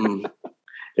you.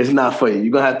 It's not for you.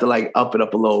 You're going to have to like up it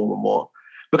up a little bit more.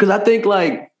 Because I think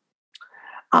like,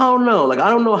 I don't know. Like, I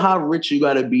don't know how rich you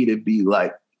got to be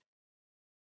like.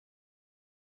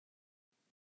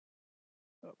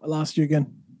 I lost you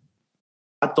again.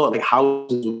 I thought like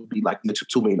houses would be like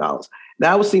 $2 million.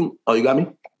 Now it would seem, oh, you got me?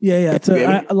 Yeah. So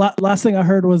last thing I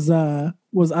heard was I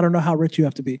don't know how rich you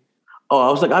have to be. Oh,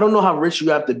 I was like, I don't know how rich you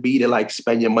have to be to like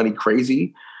spend your money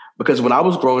crazy. Because when I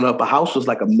was growing up, a house was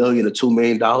like $1 million or $2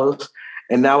 million.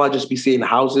 And now I just be seeing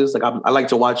houses. Like I like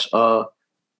to watch,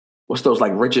 what's those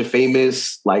like Rich and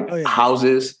Famous, like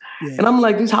houses. Yeah. And I'm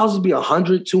like, these houses be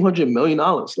 $100, $200 million.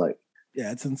 Like,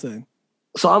 yeah, it's insane.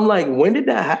 So I'm like, when did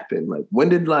that happen? Like,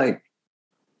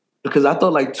 because I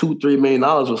thought like $2-3 million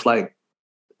was like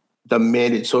the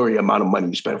mandatory amount of money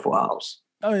you spend for a house.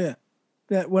 Oh yeah.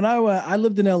 Yeah, when I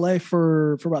lived in LA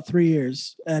for about 3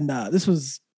 years, and this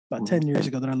was about 10 years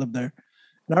ago that I lived there.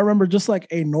 And I remember just like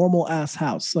a normal ass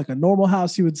house, like a normal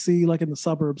house you would see like in the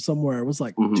suburbs somewhere. It was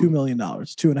like $2 million,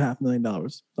 $2.5 million.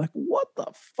 Like, what the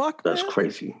fuck? That's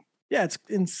crazy. Yeah, it's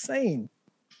insane.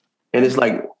 And it's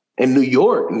like in New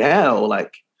York now,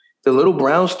 like the little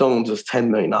brownstones is $10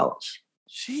 million.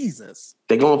 Jesus.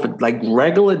 They're going for like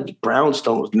regular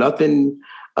brownstones, nothing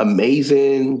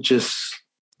amazing, just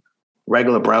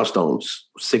regular brownstones,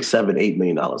 $6, $7, $8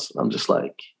 million. I'm just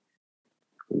like,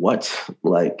 what?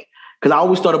 Like, because I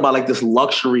always thought about like this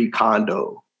luxury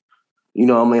condo, you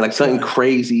know what I mean? Like something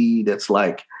crazy that's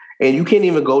like, and you can't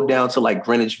even go down to like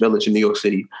Greenwich Village in New York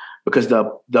City because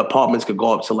the apartments could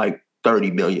go up to like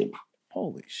 30 million.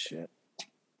 Holy shit.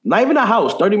 Not even a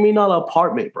house, $30 million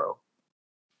apartment, bro.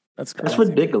 That's crazy. That's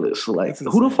ridiculous. Like,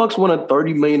 who the fuck's want a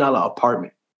 $30 million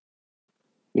apartment?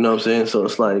 You know what I'm saying? So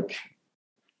it's like,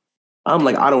 I'm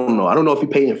like, I don't know. I don't know if you're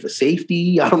paying for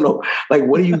safety. I don't know. Like,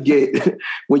 what do you get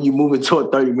when you move into a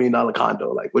 $30 million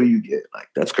condo? Like, what do you get? Like,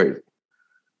 that's crazy.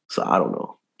 So I don't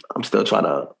know. I'm still trying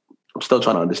to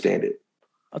understand it.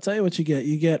 I'll tell you what you get.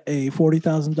 You get a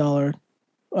 $40,000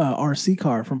 RC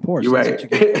car from Porsche. You're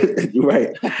right. You're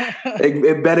right.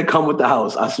 It better come with the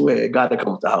house. I swear, it got to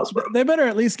come with the house, bro. They better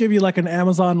at least give you like an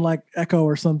Amazon like Echo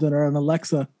or something, or an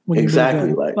Alexa when you move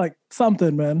in. Like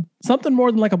something, man. Something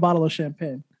more than like a bottle of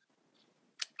champagne.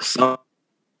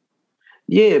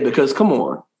 Yeah, because come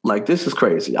on, like this is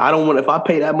crazy. I don't want, if I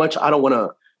pay that much, I don't want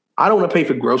to pay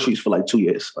for groceries for like 2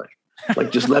 years.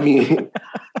 Like just let me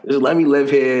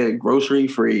live here grocery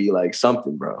free, like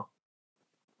something, bro.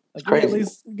 Like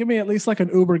give me at least like an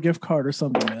Uber gift card or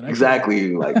something, man.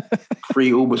 Exactly, like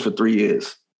free Ubers for 3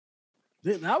 years.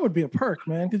 Dude, that would be a perk,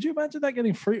 man. Could you imagine that,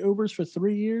 getting free Ubers for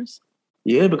 3 years?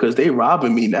 Yeah, because they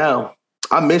robbing me now.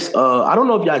 I miss. I don't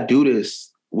know if y'all do this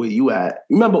where you at.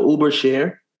 Remember Uber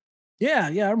Share? Yeah,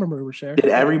 I remember Uber Share. Did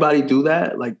everybody do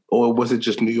that? Like, or was it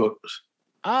just New Yorkers?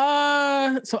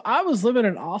 So I was living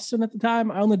in Austin at the time.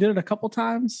 I only did it a couple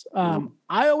times.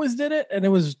 I always did it, and it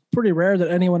was pretty rare that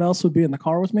anyone else would be in the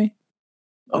car with me.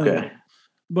 Okay.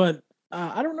 But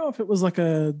I don't know if it was like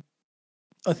a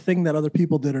thing that other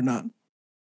people did or not.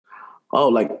 Oh,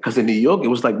 like, because in New York, it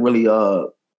was like really,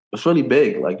 it's really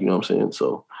big. Like, you know what I'm saying?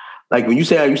 So, like, when you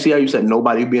say how you said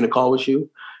nobody would be in the car with you.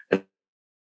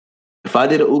 If I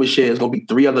did an Uber Share, it's going to be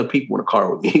 3 other people in the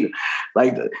car with me.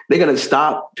 Like, they're going to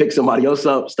stop, pick somebody else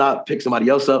up, stop, pick somebody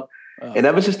else up. And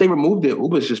ever since they removed it,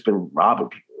 Uber's just been robbing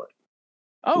people. Like,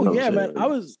 Oh You know what yeah, I'm man.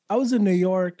 saying? I was in New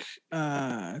York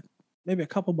maybe a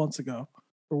couple months ago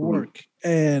for work,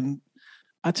 and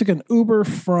I took an Uber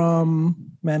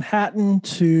from Manhattan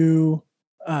to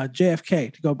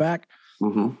JFK to go back.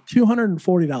 Mm-hmm.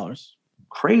 $240.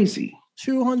 Crazy.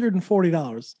 $240. I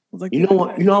was like, You know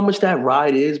what? You know how much that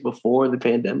ride is before the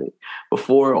pandemic,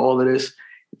 before all of this.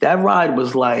 That ride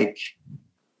was like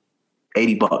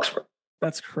 $80, bro.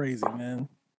 that's crazy, man.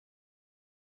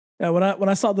 Yeah, when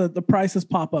I saw the prices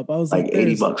pop up, I was Like like,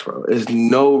 $80, bro. There's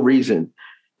no reason.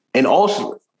 And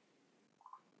also,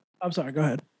 I'm sorry, go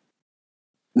ahead.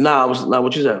 I was not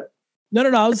what you said. No.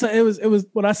 I was saying it was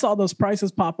when I saw those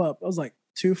prices pop up, I was like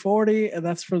 240, and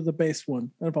that's for the base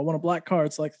one. And if I want a black car,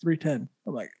 it's like 310.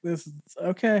 I'm like, this is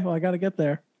okay. Well, I got to get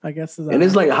there, I guess. And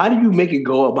it's like, how do you make it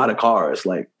go up by the car? It's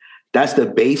like, that's the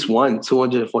base one,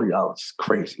 $240.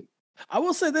 Crazy. I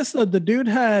will say this though, the dude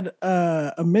had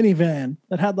a minivan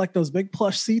that had like those big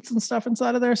plush seats and stuff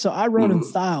inside of there. So I rode in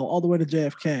style all the way to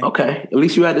JFK. Okay, at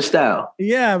least you had the style.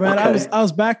 Yeah, man. Okay. I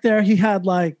was back there. He had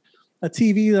like a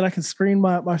TV that I could screen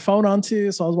my phone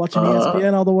onto, so I was watching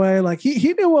ESPN all the way. Like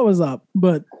he knew what was up,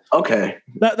 but okay,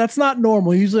 that's not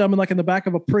normal. Usually I'm in the back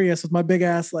of a Prius with my big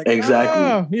ass. Like exactly.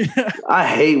 Oh, yeah. I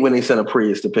hate when they send a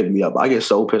Prius to pick me up. I get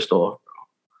so pissed off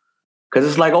because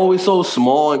it's like always so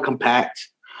small and compact.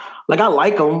 Like I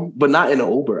like them, but not in an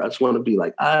Uber. I just want to be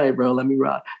like, all right, bro, let me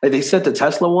ride. Like they sent the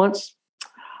Tesla once.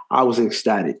 I was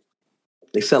ecstatic.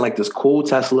 They sent like this cool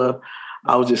Tesla.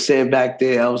 I was just sitting back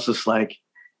there. I was just like,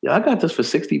 yeah, I got this for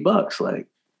 $60. Like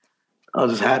I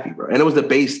was just happy, bro. And it was the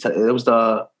base. It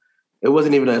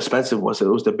wasn't even an expensive one. So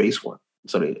it was the base one.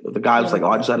 So the guy was like, oh,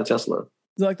 I just had a Tesla.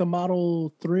 Is it like the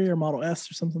Model 3 or Model S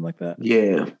or something like that?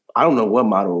 Yeah. I don't know what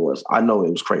model it was. I know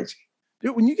it was crazy.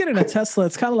 Dude, when you get in a Tesla,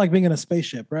 it's kind of like being in a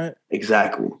spaceship, right?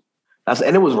 Exactly.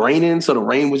 And it was raining, so the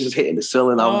rain was just hitting the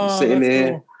ceiling. I was just sitting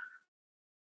there. Cool.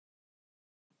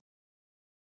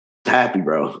 Happy,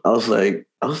 bro. I was like,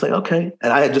 okay.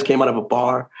 And I had just came out of a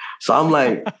bar. So I'm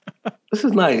like, this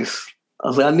is nice. I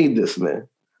was like, I need this, man.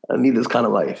 I need this kind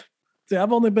of life. See,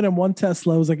 I've only been in one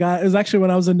Tesla. It was actually when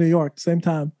I was in New York, same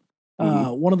time.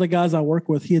 One of the guys I work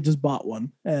with, he had just bought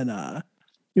one. And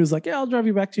he was like, yeah, I'll drive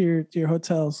you back to your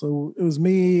hotel. So it was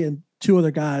me and two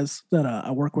other guys that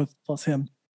I work with plus him.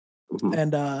 Mm-hmm.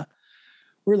 And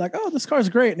we were like, oh, this car's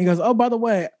great. And he goes, oh, by the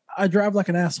way, I drive like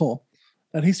an asshole.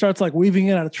 And he starts like weaving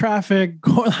in out of traffic,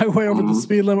 going like way over the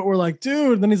speed limit. We're like,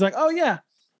 dude. And then he's like, oh, yeah.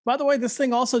 By the way, this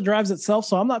thing also drives itself.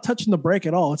 So I'm not touching the brake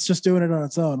at all. It's just doing it on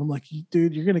its own. I'm like,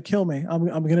 dude, you're going to kill me. I'm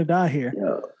going to die here.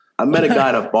 Yeah. I met a guy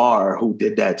at a bar who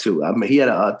did that too. I mean, he had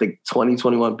a, I think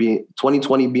 2020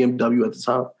 BMW at the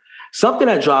time, something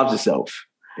that drives itself.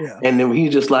 Yeah. And then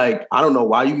he's just like, I don't know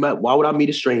why would I meet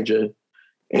a stranger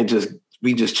and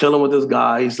we just chilling with this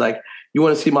guy. He's like, you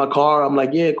want to see my car? I'm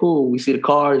like, yeah, cool. We see the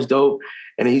car, it's dope.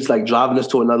 And he's like driving us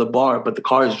to another bar, but the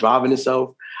car is driving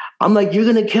itself. I'm like, you're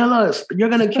going to kill us. You're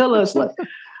going to kill us. Like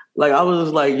I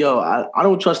was like, yo, I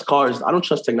don't trust cars. I don't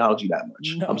trust technology that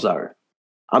much. No. I'm sorry.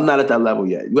 I'm not at that level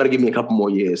yet. You got to give me a couple more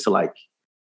years to like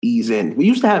ease in. We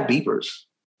used to have beepers.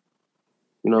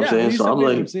 You know what I'm saying? So I'm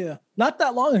beepers, like, not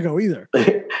that long ago either.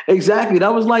 Exactly.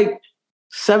 That was like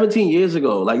 17 years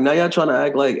ago. Like now y'all trying to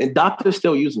act like, and doctors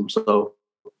still use them. So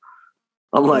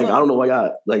I'm like, I don't know why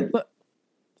y'all like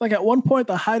at one point,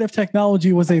 the height of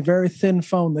technology was a very thin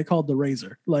phone they called the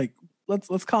Razor. Like,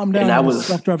 let's calm down. And that was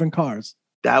self-driving cars.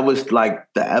 That was like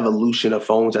the evolution of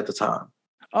phones at the time.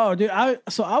 Oh, dude! I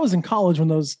was in college when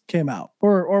those came out,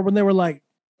 or when they were like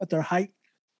at their height,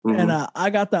 and I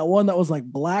got that one that was like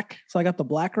black. So I got the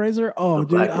black Razor. Oh,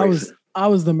 dude, I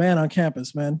was the man on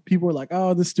campus, man. People were like,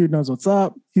 "Oh, this dude knows what's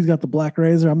up. He's got the black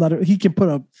Razor. He can put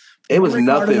a." It was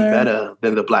nothing better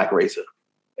than the black Razor.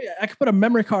 Yeah, I could put a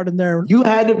memory card in there. You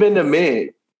had to have been the man.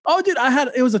 Oh, dude,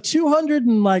 it was a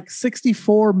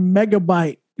 264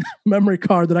 megabyte memory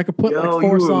card that I could put like 4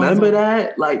 songs. You remember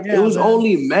that? Like it was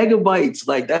only megabytes.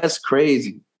 Like that's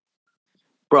crazy.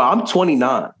 Bro, I'm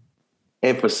 29.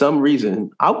 And for some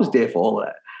reason, I was there for all of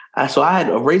that. So I had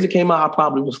a Razor came out, I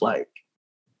probably was like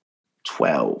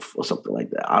 12 or something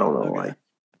like that. I don't know. Okay. Like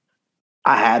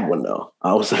I had one though.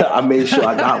 I made sure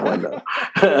I got one though.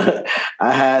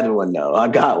 I had one though. I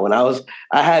got one.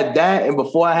 I had that, and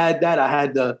before I had that, I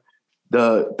had the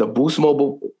Boost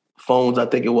Mobile phones, I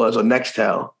think it was, or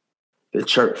Nextel, the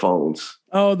chirp phones.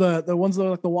 Oh, the ones that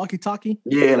are like the walkie-talkie?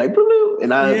 Yeah, like blue.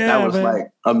 And that was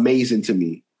like amazing to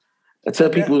me. Until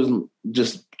people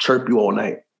just chirp you all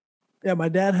night. Yeah, my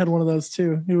dad had one of those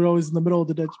too. He would always in the middle of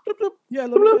the day, bloop, bloop. Yeah,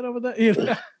 let me get over that.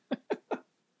 Yeah.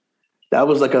 That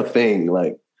was like a thing.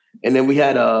 Like, and then we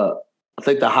had I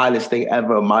think the highest thing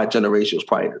ever of my generation was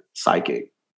probably the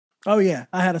Sidekick. Oh yeah,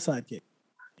 I had a Sidekick.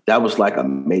 That was like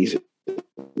amazing.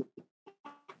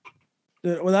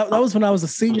 Well, that was when I was a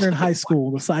senior in high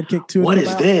school. The Sidekick 2. What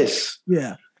is this?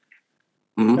 Yeah.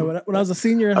 Mm-hmm. Yeah, when I was a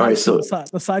senior in high school,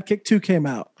 the Sidekick 2 came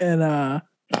out. And I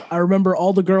remember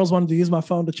all the girls wanted to use my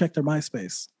phone to check their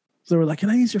MySpace. So they were like, can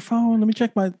I use your phone? Let me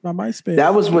check my MySpace.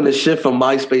 That was when the shift from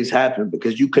MySpace happened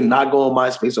because you could not go on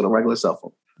MySpace on a regular cell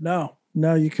phone.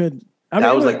 No, you couldn't.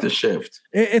 That was like the shift.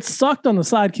 It sucked on the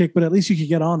Sidekick, but at least you could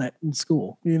get on it in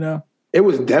school, you know? It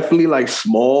was definitely like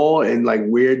small and like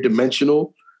weird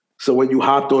dimensional. So when you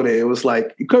hopped on it, it was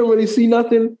like you couldn't really see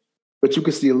nothing, but you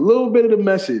could see a little bit of the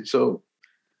message. So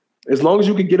as long as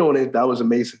you could get on it, that was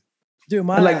amazing. Dude,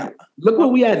 look where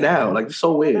we at now. Like, it's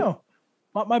so weird. No.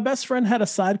 My best friend had a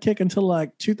Sidekick until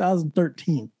like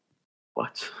 2013.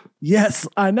 What? Yes,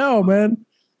 I know, man.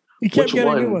 He kept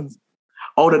getting new ones.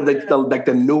 Oh,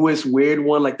 the newest weird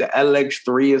one, like the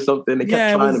LX3 or something. They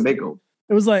kept trying to make them.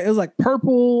 It was like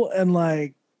purple and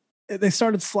like they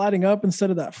started sliding up instead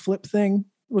of that flip thing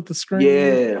with the screen.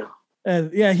 Yeah.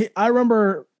 And yeah, I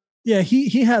remember. Yeah,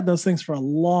 he had those things for a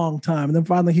long time, and then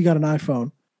finally he got an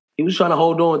iPhone. He was trying to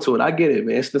hold on to it. I get it,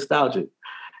 man. It's nostalgic.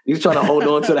 He's trying to hold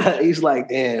on to that. He's like,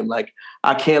 damn, like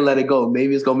I can't let it go.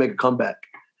 Maybe it's gonna make a comeback.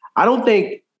 I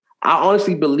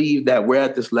honestly believe that we're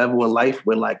at this level in life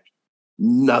where like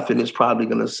nothing is probably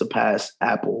gonna surpass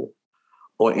Apple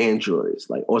or Androids,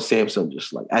 like or Samsung,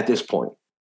 just like at this point.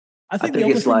 I think the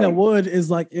only thing that would is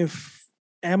like if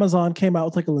Amazon came out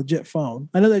with like a legit phone.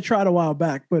 I know they tried a while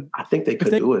back, but I think they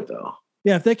could do it though.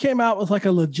 Yeah, if they came out with like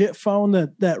a legit phone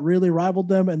that really rivaled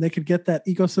them and they could get that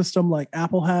ecosystem like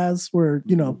Apple has where,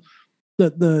 you know,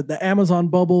 the Amazon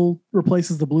bubble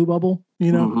replaces the blue bubble,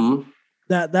 you know,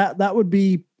 that would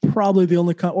be probably the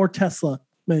only or Tesla,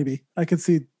 maybe. I could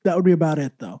see that would be about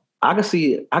it though. I could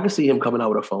see him coming out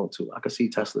with a phone too. I could see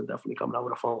Tesla definitely coming out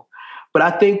with a phone. But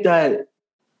I think that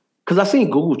because I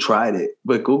seen Google tried it,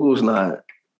 but Google's not,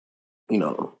 you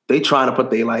know, they trying to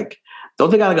put don't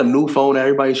they got like a new phone that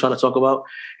everybody's trying to talk about?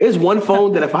 It's one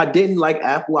phone that if I didn't like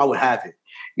Apple, I would have it.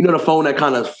 You know, the phone that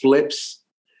kind of flips.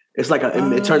 It's like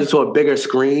it turns into a bigger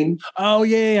screen. Oh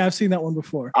yeah, I've seen that one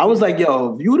before. I was like,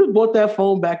 yo, if you would have bought that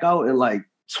phone back out in like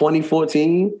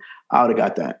 2014, I would have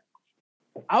got that.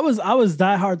 I was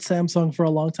diehard Samsung for a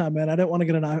long time, man. I didn't want to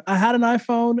get an iPhone. I had an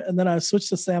iPhone and then I switched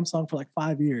to Samsung for like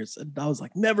 5 years. And I was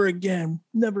like, never again.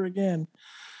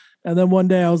 And then one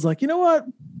day I was like, you know what?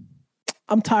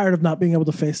 I'm tired of not being able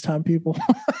to FaceTime people.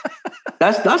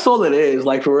 That's all it is.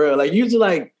 Like for real. Like usually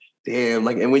like, damn,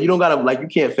 like, and when you don't gotta like you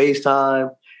can't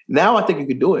FaceTime. Now I think you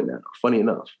can do it now, funny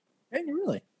enough. Hey,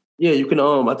 really? Yeah, you can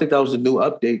I think that was a new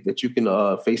update that you can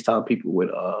FaceTime people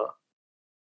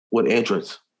with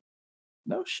Androids.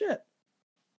 No shit.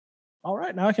 All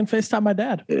right, now I can FaceTime my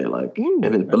dad. Yeah, like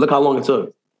but look how long it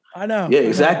took. I know. Yeah,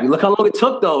 exactly. Look how long it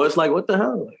took though. It's like, what the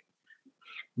hell? Like,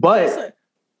 but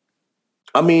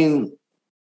I mean,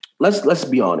 let's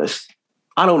be honest.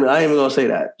 I ain't even gonna say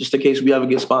that, just in case we ever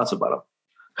get sponsored by them.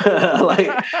 Like,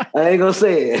 I ain't gonna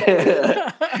say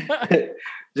it.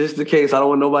 Just in case I don't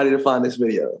want nobody to find this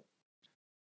video.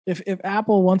 If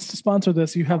Apple wants to sponsor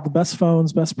this, you have the best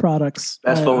phones, best products.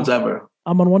 Best phones ever.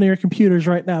 I'm on one of your computers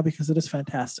right now because it is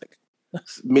fantastic.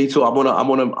 Me too. I'm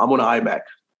on an iMac.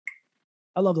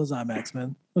 I love those iMacs,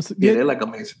 man. Yeah, they're like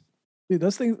amazing. Dude,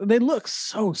 those things, they look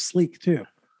so sleek too.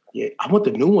 Yeah, I want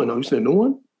the new one. You seen the new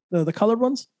one? The colored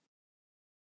ones?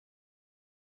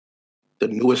 The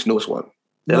newest one.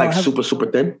 They're super,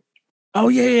 super thin. Oh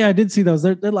yeah, I did see those.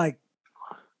 They're like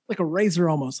a razor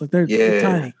almost. Like they're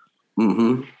tiny.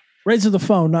 Mm-hmm. Razor the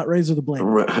phone, not razor the blade.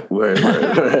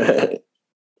 Right.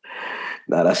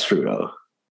 Nah, that's true though.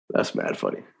 That's mad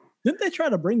funny. Didn't they try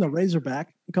to bring the razor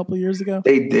back a couple of years ago?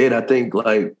 They did. I think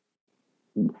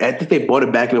they brought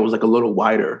it back and it was like a little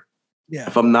wider. Yeah.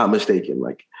 If I'm not mistaken.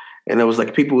 Like, and it was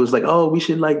like people was like, oh, we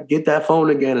should like get that phone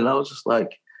again. And I was just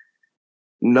like,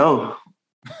 no.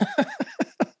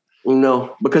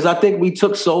 No, because I think we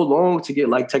took so long to get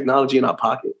like technology in our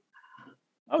pocket.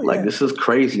 Oh, like this is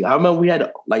crazy. I remember we had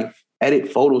to like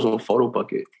edit photos on Photo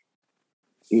Bucket.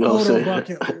 You know what I'm saying?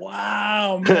 Bucket.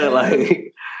 Wow, man.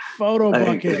 Like Photo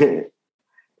Bucket.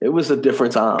 It was a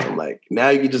different time. Like now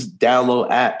you can just download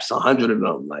apps, 100 of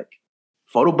them. Like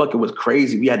Photo Bucket was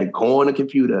crazy. We had to go on the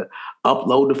computer,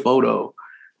 upload the photo,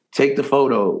 take the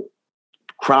photo,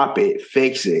 crop it,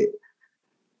 fix it.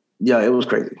 Yeah, it was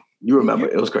crazy. You remember,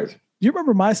 it was crazy. You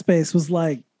remember MySpace was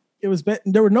like,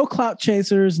 there were no clout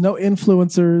chasers, no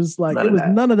influencers. Like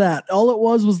none of that. All it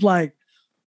was like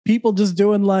people just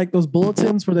doing like those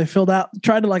bulletins where they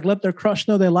tried to like let their crush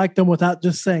know they liked them without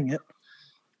just saying it.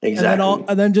 Exactly.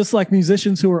 And then just like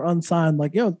musicians who were unsigned,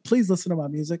 like, yo, please listen to my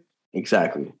music.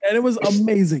 Exactly. And it was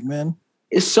amazing, man.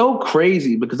 it's so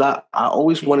crazy because I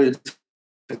always wanted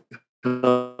to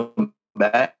come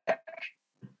back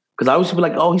because I always be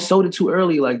like, oh, he sold it too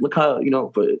early. Like, look how,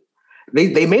 but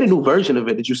they made a new version of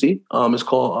it. Did you see? It's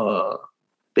called,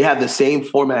 they have the same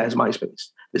format as MySpace,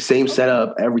 the same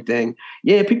setup, everything.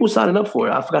 Yeah, people signing up for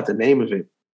it. I forgot the name of it.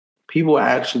 People are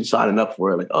actually signing up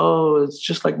for it. Like, oh, it's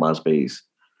just like MySpace.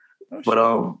 But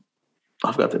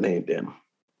I forgot the name, damn.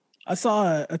 I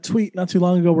saw a tweet not too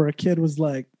long ago where a kid was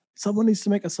like, someone needs to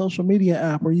make a social media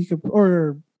app where you could,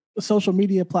 or a social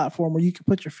media platform where you could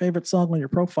put your favorite song on your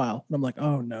profile. And I'm like,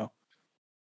 oh no.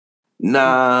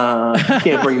 Nah, you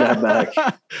can't bring that back.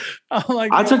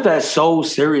 I took that so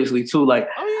seriously too. Like,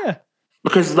 oh yeah.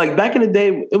 Because like back in the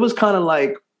day, it was kind of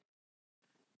like,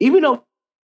 even though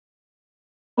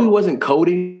we wasn't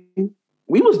coding,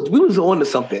 we was on to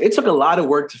something. It took a lot of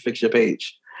work to fix your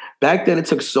page. Back then, it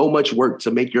took so much work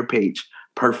to make your page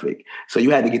perfect. So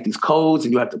you had to get these codes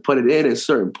and you have to put it in at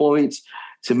certain points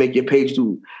to make your page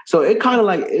do. So it kind of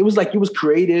like, it was like you was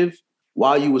creative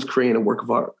while you was creating a work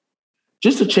of art.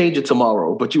 Just to change it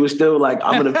tomorrow, but you were still like,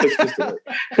 I'm gonna fix this today.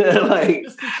 Like,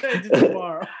 just to change it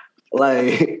tomorrow.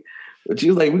 Like, but you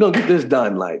was like, we're gonna get this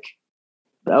done. Like,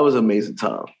 that was an amazing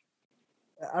time.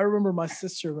 I remember my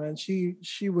sister, man. She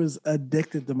was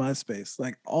addicted to MySpace,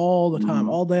 like all the time,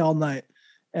 all day, all night.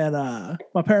 And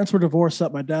my parents were divorced.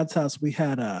 At my dad's house, we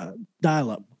had a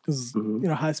dial-up because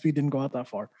high speed didn't go out that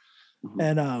far.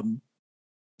 And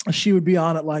she would be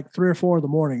on at like 3 or 4 in the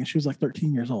morning, and she was like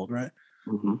 13 years old, right?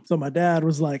 So my dad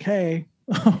was like, "Hey,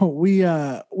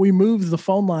 we moved the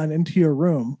phone line into your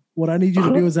room. What I need you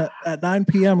to do is at 9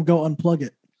 p.m. go unplug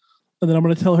it, and then I'm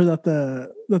going to tell her that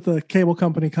the cable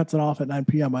company cuts it off at 9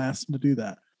 p.m. I asked him to do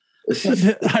that.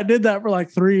 I did that for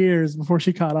like 3 years before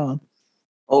she caught on.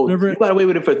 Oh, you got away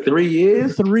with it for 3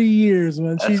 years? 3 years,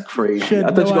 man. That's crazy. I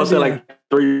thought you were going to say like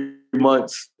 3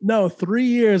 months. No, 3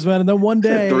 years, man. And then one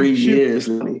day, 3 years.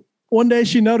 One day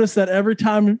she noticed that every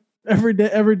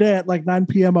day at like 9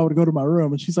 p.m. I would go to my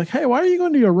room, and she's like, "Hey, why are you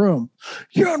going to your room?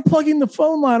 You're unplugging the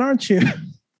phone line, aren't you?"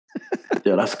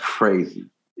 Yeah, that's crazy.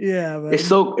 Yeah, man. It's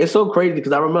so crazy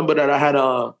because I remember that I had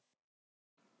you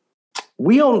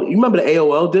remember the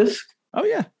AOL disc? Oh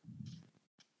yeah.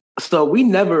 So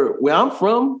where I'm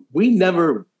from, we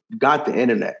never got the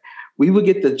internet. We would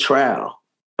get the trial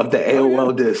of the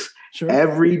AOL disc. Sure.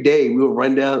 Every day we would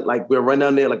run down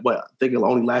there like what I think it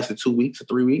only lasted 2 weeks or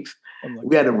 3 weeks.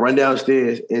 We had to run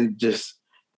downstairs and just,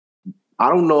 I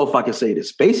don't know if I can say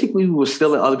this. Basically, we were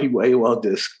stealing other people's AOL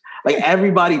discs. Like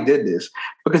everybody did this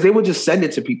because they would just send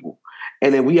it to people.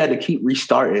 And then we had to keep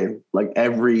restarting like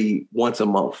every once a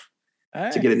month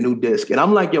to get a new disc. And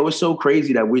I'm like, yo, it's so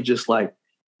crazy that we're just like,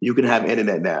 you can have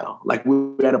internet now. Like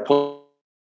we're at a point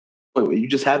where you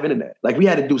just have internet. Like we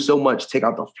had to do so much, take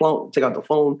out the phone,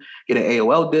 get an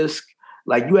AOL disc.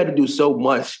 Like you had to do so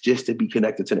much just to be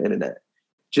connected to the internet.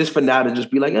 Just for now to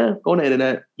just be like, go on the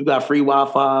internet. You got free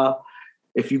Wi-Fi.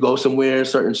 If you go somewhere,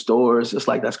 certain stores, it's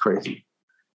like, that's crazy.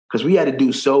 Because we had to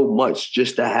do so much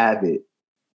just to have it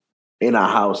in our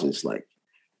houses. Like,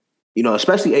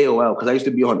 especially AOL, because I used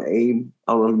to be on AIM.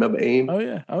 I don't remember AIM. Oh,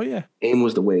 yeah. AIM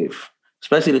was the wave.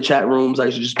 Especially the chat rooms. I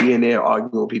used to just be in there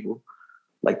arguing with people.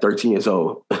 Like 13 years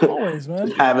old. Always, man.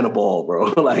 Just having a ball,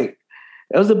 bro. Like,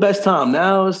 it was the best time.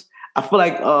 Now, I feel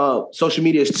like social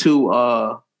media is too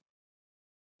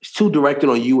directed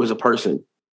on you as a person.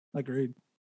 Agreed.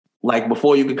 Like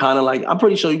before you could kind of like, I'm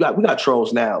pretty sure we got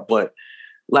trolls now, but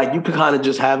like you could kind of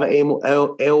just have an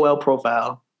AOL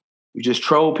profile. You just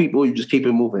troll people, you just keep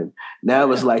it moving.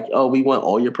 Now it's like, oh, we want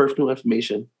all your personal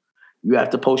information. You have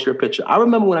to post your picture. I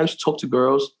remember when I used to talk to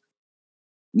girls,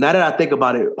 now that I think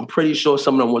about it, I'm pretty sure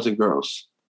some of them wasn't girls.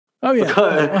 Oh yeah,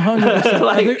 100%.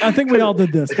 Like, I think we all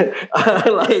did this.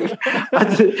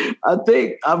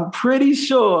 I'm pretty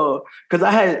sure because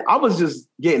I was just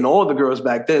getting all the girls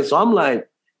back then. So I'm like,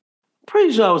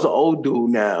 pretty sure I was an old dude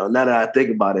now. Now that I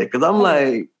think about it, because I'm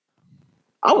like,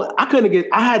 I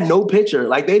had no picture.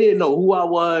 Like they didn't know who I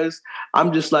was.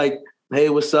 I'm just like, hey,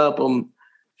 what's up? I'm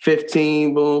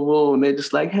 15. Boom, boom. And they're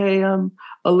just like, hey, I'm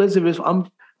Elizabeth.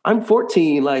 I'm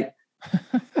 14. Like.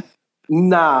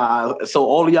 Nah, so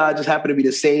all of y'all just happen to be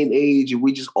the same age, and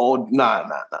we just all nah.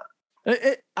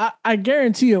 I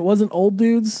guarantee you, it wasn't old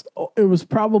dudes. It was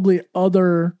probably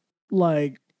other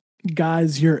like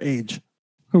guys your age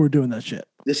who were doing that shit.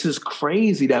 This is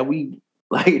crazy that we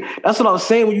like. That's what I was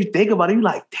saying when you think about it. You're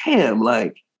like, damn,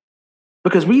 like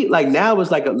because we like now it's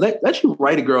like let you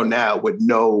write a girl now with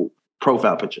no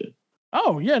profile picture.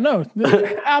 Oh yeah, no,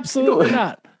 absolutely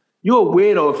not. You're a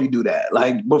weirdo if you do that.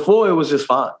 Like before, it was just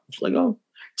fine. It's like, oh,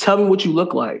 tell me what you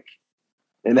look like,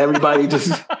 and everybody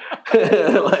just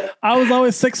Like, I was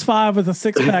always 6'5" with a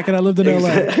six pack, and I lived in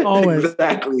LA. Always.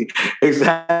 Exactly.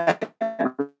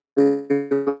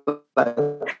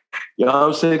 Like, yo,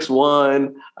 I'm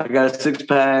 6'1". I got a six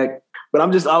pack, but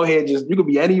I'm just out here. You could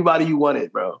be anybody you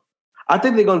wanted, bro. I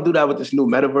think they're gonna do that with this new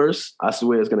metaverse. I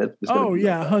swear it's gonna. Oh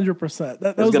yeah, 100%.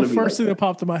 That was the first thing that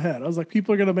popped in my head. I was like,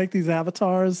 people are gonna make these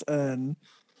avatars, and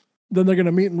then they're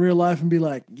gonna meet in real life and be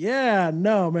like, "Yeah,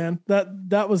 no, man,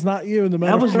 that was not you in the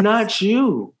metaverse. That was not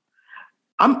you."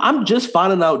 I'm just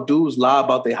finding out dudes lie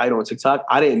about their height on TikTok.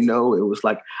 I didn't know it was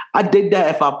like, I did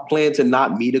that if I planned to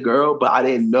not meet a girl, but I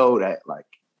didn't know that like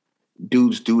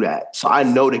dudes do that. So I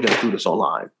know they're gonna do this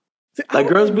online. See, like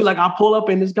girls be like, I pull up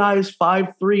and this guy is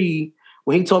 5'3"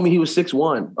 when he told me he was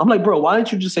 6'1". I'm like, bro, why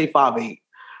didn't you just say 5'8"?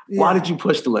 Yeah. Why did you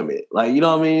push the limit? Like, you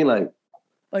know what I mean? Like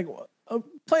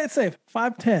play it safe.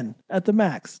 5'10" at the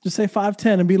max. Just say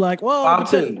 5'10" and be like, well,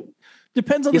 5'10".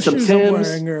 Depends on the shoes Tims, I'm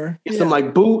wearing, or get some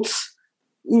like boots.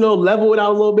 You know, level it out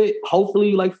a little bit.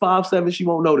 Hopefully, like 5'7", she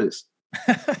won't notice.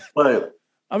 But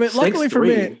I mean, lucky for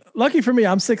me,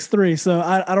 I'm 6'3", so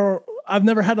I've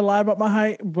never had to lie about my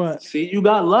height. But see, you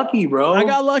got lucky, bro. I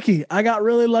got lucky. I got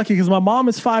really lucky because my mom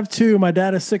is 5'2", my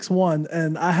dad is 6'1",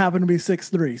 and I happen to be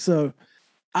 6'3". So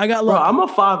I got lucky. Bro, I'm a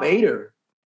 5'8"er.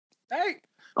 Hey,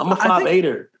 I'm a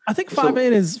 5'8"er. I think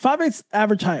 5'8's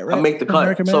average height, right? I make the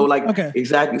cut. So like, okay.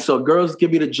 Exactly. So girls give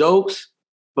me the jokes,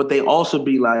 but they also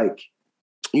be like,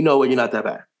 you know what, you're not that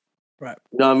bad. Right.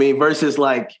 You know what I mean? Versus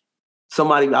like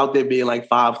somebody out there being like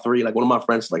 5'3", like one of my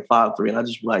friends is like 5'3", and I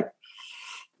just be like,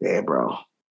 yeah, bro,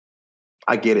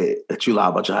 I get it that you lie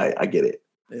about your height. I get it.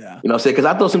 Yeah. You know what I'm saying? Because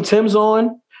I throw some Timbs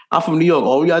on. I'm from New York.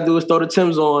 All we got to do is throw the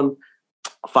Timbs on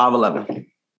 5'11".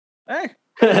 Hey.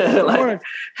 like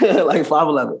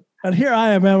 5'11". And here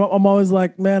I am, man. I'm always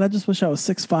like, man, I just wish I was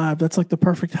 6'5". That's like the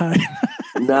perfect height.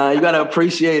 Nah, you got to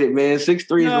appreciate it, man.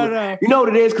 6'3". No. You know what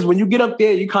it is? Because when you get up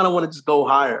there, you kind of want to just go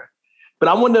higher. But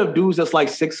I wonder if dudes that's like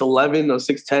 6'11" or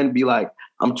 6'10" be like,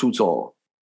 I'm too tall.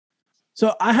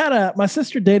 So I had my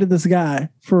sister dated this guy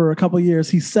for a couple of years.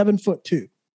 He's 7'2".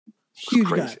 Huge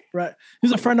guy, right? He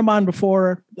was a friend of mine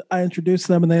before I introduced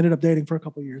them, and they ended up dating for a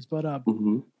couple of years. But I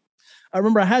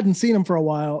remember I hadn't seen him for a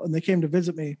while, and they came to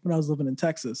visit me when I was living in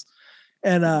Texas.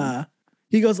 And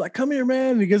he goes like, "Come here,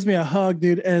 man!" And he gives me a hug,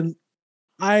 dude. And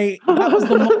that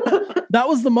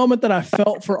was the moment that I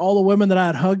felt for all the women that I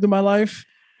had hugged in my life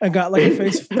and got like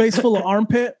a face full of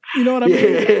armpit. You know what I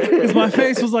mean? Because my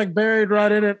face was like buried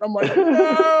right in it. I'm like,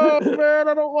 no, man,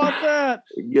 I don't want that.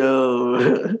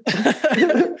 Yo.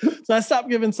 So I stopped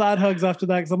giving side hugs after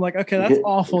that because I'm like, okay, that's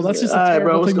awful. That's just a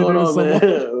terrible thing to do to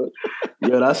someone.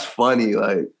 Yo, that's funny.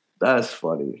 Like, that's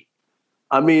funny.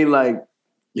 I mean, like,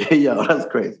 yo, that's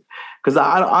crazy. Because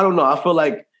I don't know. I feel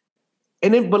like,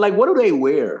 but like, what do they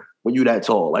wear when you that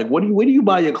tall? Like, where do you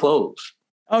buy your clothes?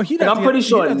 Oh, I'm pretty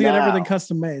sure he'd have to get everything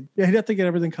custom made. Yeah, he'd have to get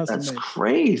everything custom made. That's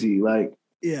crazy. Like,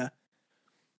 yeah.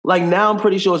 Like now I'm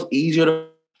pretty sure it's easier to.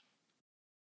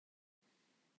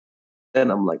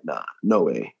 And I'm like, nah, no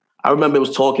way. I remember it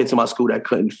was tall kids in my school that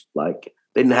couldn't, like,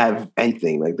 they didn't have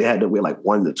anything. Like, they had to wear like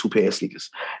 1 to 2 pair of sneakers.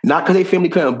 Not because their family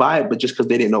couldn't buy it, but just because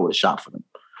they didn't know where to shop for them.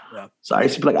 Yeah. So I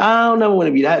used to be like, I don't ever want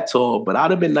to be that tall, but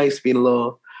I'd have been nice being a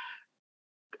little.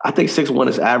 I think 6'1"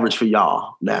 is average for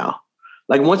y'all now.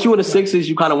 Like once you're in the sixes,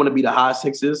 you kind of want to be the high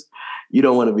sixes. You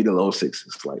don't want to be the low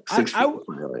sixes. Like 6 feet. I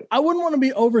wouldn't want to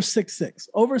be over 6'6".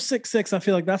 Over 6'6", I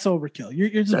feel like that's overkill. You're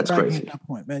just that's bragging crazy. At that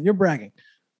point, man. You're bragging.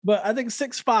 But I think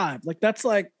 6'5", like that's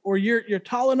like, or you're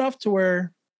tall enough to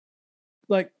where,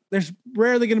 like, there's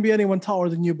rarely going to be anyone taller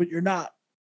than you, but you're not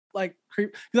like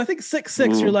creep. Because I think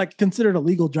 6'6", you're like considered a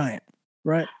legal giant,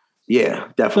 right? Yeah,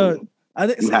 definitely. So I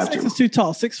think 6'6" is too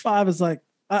tall. 6'5" is like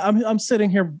I'm sitting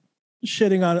here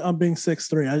shitting on being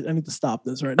 6'3". I need to stop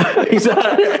this right now.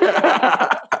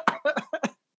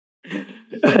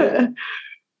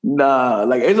 Nah,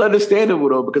 like it's understandable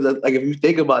though, because like if you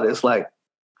think about it, it's like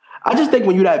I just think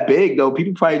when you're that big though,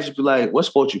 people probably just be like, "What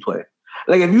sport you play?"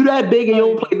 Like if you're that big and you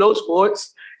don't play no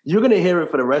sports, you're gonna hear it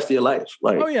for the rest of your life.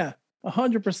 Like, oh yeah,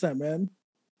 100%, man.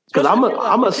 Because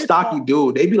I'm a stocky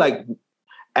dude. They be like,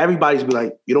 everybody's be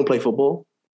like, "You don't play football?"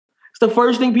 It's the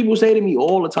first thing people say to me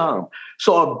all the time.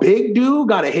 So a big dude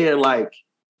got to hear like,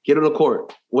 "Get on the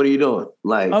court. What are you doing?"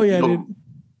 Like, oh yeah, dude.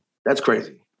 That's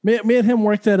crazy. Me and him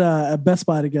worked at Best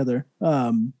Buy together.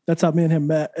 That's how me and him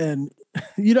met. And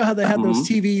you know how they had those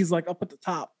TVs like up at the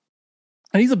top.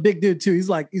 And he's a big dude too.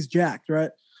 He's jacked, right?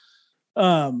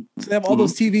 So they have all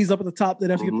those TVs up at the top.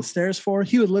 They'd have to get the stairs for.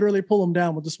 He would literally pull them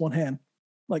down with just one hand,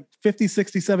 like 50,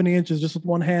 60, 70 inches, just with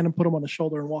one hand, and put them on the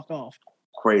shoulder and walk off.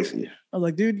 Crazy. I was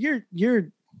like, dude,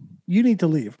 you're You need to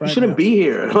leave. Right you shouldn't be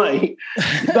here. Like,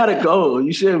 you gotta go.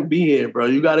 You shouldn't be here, bro.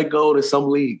 You gotta go to some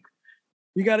league.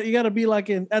 You gotta be like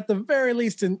at the very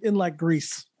least in like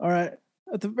Greece. All right.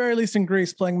 At the very least in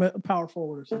Greece playing power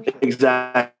forward or something.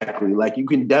 Exactly. Like, you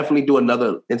can definitely do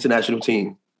another international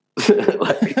team.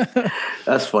 Like,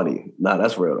 that's funny. Nah,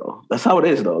 that's real though. That's how it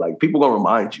is though. Like, people gonna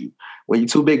remind you. When you're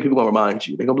too big, people gonna remind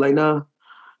you. They're gonna be like, nah,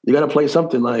 you gotta play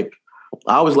something. Like,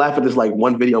 I always laugh at this like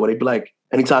one video where they be like,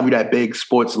 anytime you're that big,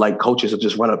 sports like coaches will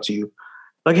just run up to you.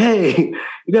 Like, hey,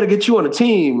 you gotta get you on the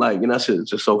team. Like, that shit is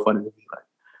just so funny to me.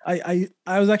 Like,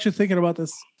 I was actually thinking about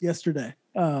this yesterday.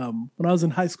 When I was in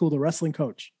high school, the wrestling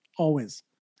coach, always.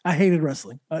 I hated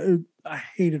wrestling. I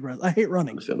hated wrestling. I hate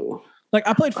running. Like,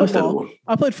 I played football.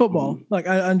 Mm-hmm. Like,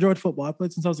 I enjoyed football. I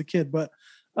played since I was a kid, but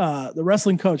the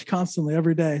wrestling coach constantly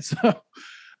every day. So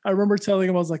I remember telling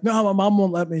him, I was like, no, my mom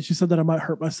won't let me. She said that I might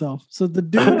hurt myself. So the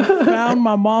dude found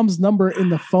my mom's number in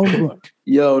the phone book.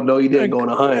 Yo, no, you didn't go on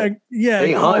a hunt.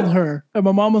 I called her. And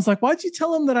my mom was like, why'd you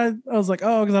tell him that I was like,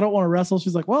 oh, because I don't want to wrestle.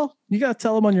 She's like, well, you got to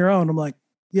tell him on your own. I'm like,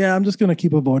 yeah, I'm just going to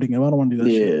keep avoiding him. I don't want to do that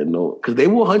shit. Yeah, no, because they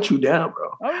will hunt you down,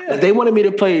 bro. Oh, yeah. Like, they wanted me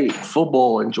to play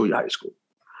football in junior high school.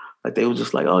 Like, they was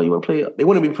just like, oh, you want to play? They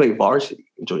wanted me to play varsity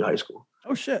in junior high school.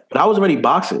 Oh, shit. But I was already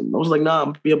boxing. I was like, nah, I'm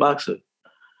going to be a boxer.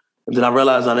 And then I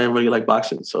realized I didn't really like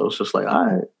boxing. So it's just like, all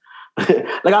right.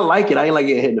 Like, I like it. I ain't like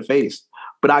getting hit in the face.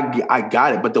 But I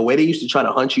got it. But the way they used to try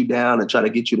to hunt you down and try to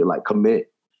get you to like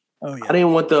commit, I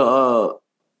didn't want the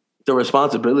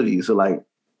responsibilities. So like,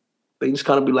 they just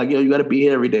kind of be like, yo, you got to be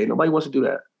here every day. Nobody wants to do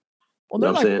that.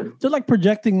 Well, they're like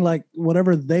projecting like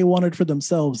whatever they wanted for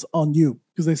themselves on you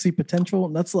because they see potential.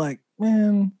 And that's like,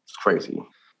 man, it's crazy.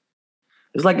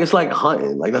 It's like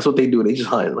hunting. Like, that's what they do. They just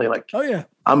hunt. Like, oh yeah,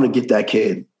 I'm going to get that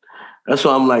kid. That's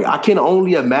why I'm like, I can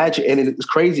only imagine. And it's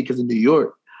crazy because in New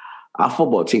York, our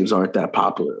football teams aren't that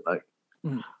popular.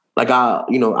 Like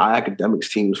our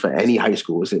academics teams for any high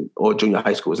school or junior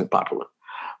high school isn't popular.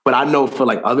 But I know for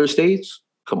like other states,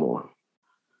 come on.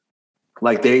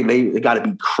 Like, they got to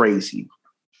be crazy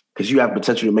because you have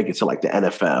potential to make it to like the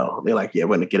NFL. They're like, yeah,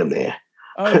 we're going to get them there.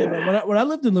 Oh yeah, when I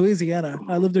lived in Louisiana,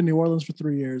 I lived in New Orleans for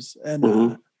 3 years.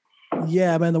 And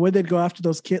yeah, man, the way they'd go after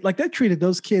those kids, like they treated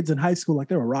those kids in high school like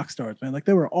they were rock stars, man. Like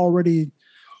they were already,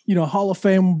 Hall of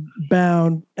Fame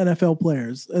bound NFL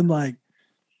players. And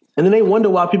then they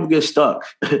wonder why people get stuck.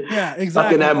 Yeah, exactly.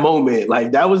 Stuck in that moment.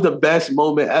 Like, that was the best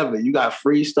moment ever. You got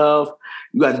free stuff.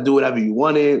 You got to do whatever you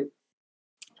wanted.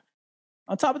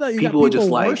 On top of that, you got people just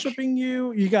worshiping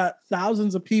you. You got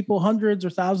thousands of people, hundreds or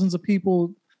thousands of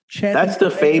people chanting. That's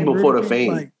the fame before the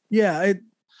fame. Like, yeah,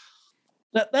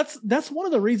 that's one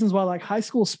of the reasons why like high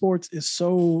school sports is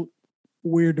so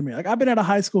weird to me. Like, I've been out of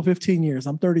high school 15 years.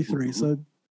 I'm 33, so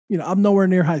I'm nowhere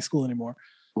near high school anymore.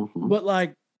 But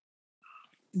like,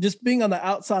 just being on the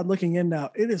outside looking in now,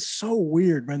 it is so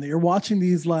weird, man, that you're watching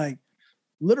these like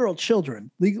literal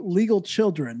children, legal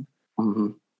children,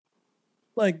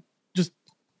 like just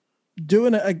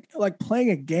doing like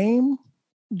playing a game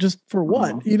just for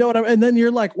what? You know what I mean? And then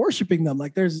you're like worshiping them.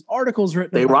 Like, there's articles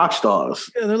written. They rock stars.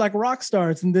 Yeah, they're like rock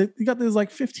stars. And you got these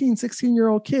like 15,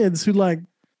 16-year-old kids who like,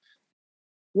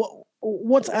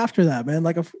 what's after that, man?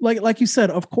 Like you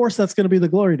said, of course that's going to be the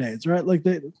glory days, right? Like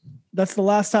that's the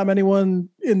last time anyone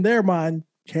in their mind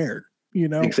cared,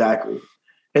 Exactly.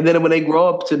 And then when they grow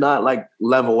up to not like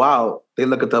level out, they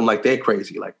look at them like they're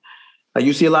crazy. Like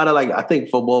you see a lot of like, I think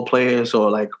football players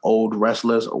or like old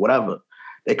wrestlers or whatever,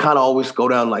 they kind of always go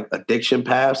down like addiction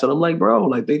paths. And I'm like, bro,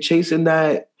 like they chasing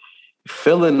that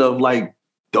feeling of like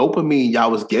dopamine y'all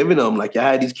was giving them. Like, y'all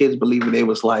had these kids believing they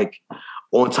was like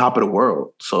on top of the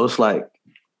world. So it's like,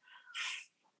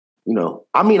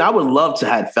 I mean, I would love to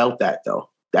have felt that though.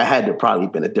 That had to probably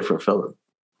been a different feeling.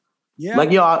 Yeah.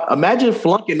 Like, imagine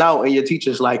flunking out and your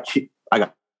teacher's like, I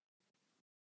got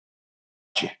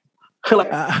you. Like,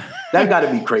 that got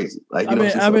to be crazy. Like,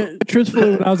 I mean,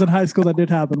 truthfully, when I was in high school, that did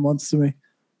happen once to me.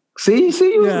 See?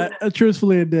 Yeah,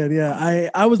 truthfully, it did. Yeah,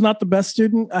 I was not the best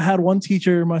student. I had one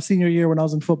teacher my senior year when I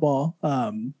was in football.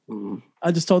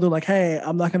 I just told her like, hey,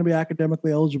 I'm not going to be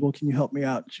academically eligible. Can you help me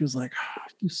out? She was like, oh,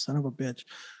 you son of a bitch.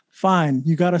 Fine,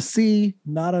 you got a C,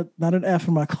 not an F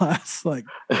in my class. Like,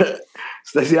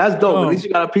 see, that's dope. At least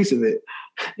you got a piece of it.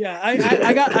 Yeah,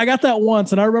 I got that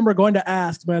once, and I remember going to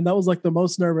ask. Man, that was like the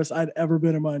most nervous I'd ever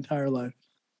been in my entire life.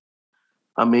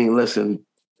 I mean, listen,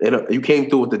 you came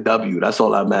through with the W. That's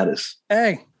all that matters.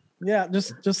 Hey, yeah,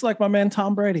 just like my man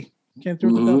Tom Brady came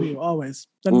through with the W always.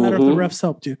 Doesn't matter if the refs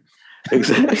helped you.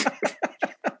 Exactly.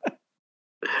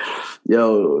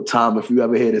 Yo, Tom, if you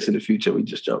ever hear this in the future, we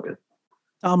just joking.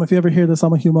 Tom, if you ever hear this,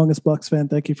 I'm a humongous Bucks fan.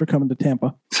 Thank you for coming to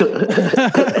Tampa.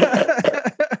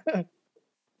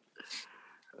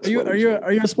 Are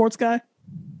you a sports guy?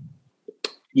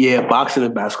 Yeah, boxing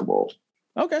and basketball.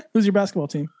 Okay. Who's your basketball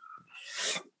team?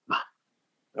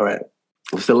 All right.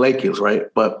 It's the Lakers, right?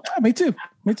 But yeah, me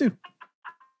too.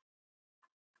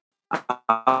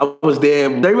 I was there.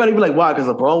 Everybody be like, why? Because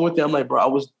LeBron went there. I'm like, bro, I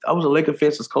was a Laker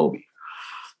fan since Kobe.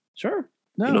 Sure.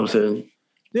 No. You know what I'm saying?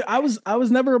 Yeah, I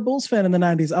was never a Bulls fan in the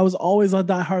 90s. I was always a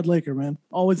diehard Laker, man.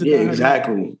 Always a diehard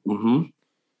exactly. Mm-hmm.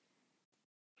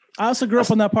 I also grew up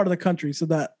in that part of the country, so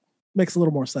that makes a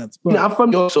little more sense. But I'm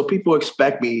from New York, so people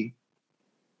expect me.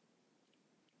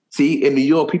 See, in New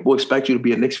York, people expect you to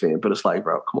be a Knicks fan, but it's like,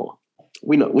 bro, come on.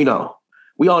 We know.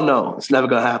 We all know it's never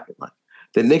gonna happen. Like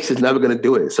the Knicks is never gonna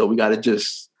do it. So we gotta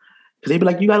just because they be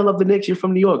like, you gotta love the Knicks, you're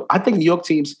from New York. I think New York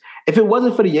teams, if it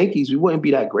wasn't for the Yankees, we wouldn't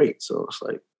be that great. So it's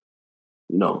like,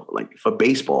 like for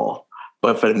baseball.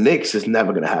 But for the Knicks, it's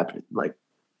never gonna happen. Like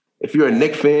if you're a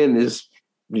Knicks fan,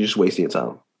 you're just wasting your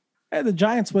time. Hey, the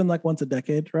Giants win like once a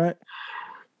decade, right?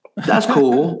 That's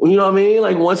cool. You know what I mean?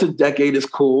 Like once a decade is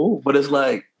cool, but it's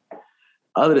like,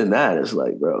 other than that, it's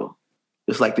like, bro,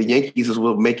 it's like the Yankees is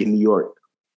what making New York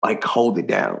like hold it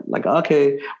down. Like,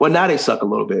 okay, well now they suck a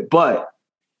little bit, but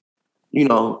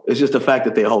it's just the fact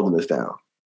that they're holding us down.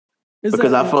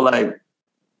 Because I feel like,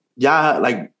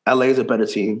 like LA is a better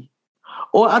team,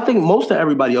 or I think most of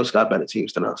everybody else got better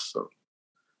teams than us. So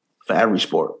for every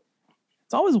sport.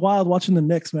 It's always wild watching the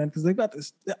Knicks, man, because they've got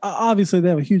this. Obviously, they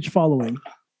have a huge following,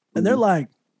 and they're like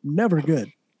never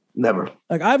good. Never.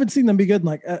 Like I haven't seen them be good in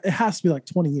like it has to be like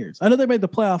 20 years. I know they made the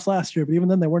playoffs last year, but even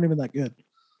then they weren't even that good.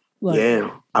 Like, yeah,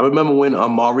 I remember when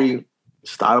Amari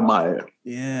Stoudemire.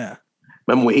 Yeah.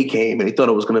 Remember when he came and he thought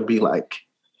it was going to be like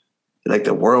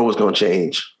the world was going to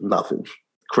change. Nothing.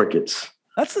 Crickets.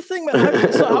 That's the thing, man.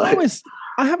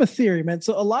 I have a theory, man.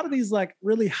 So a lot of these like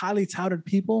really highly touted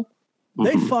people,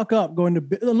 they fuck up going to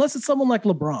unless it's someone like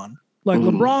LeBron. Like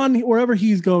LeBron, wherever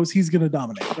he goes, he's going to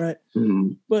dominate, right?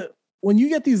 But when you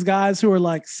get these guys who are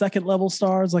like second level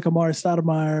stars, like Amari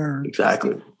Stoudemire,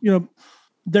 exactly,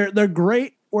 they're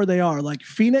great where they are. Like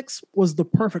Phoenix was the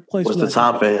perfect place. Was the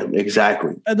top for him,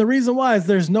 exactly. And the reason why is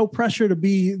there's no pressure to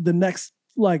be the next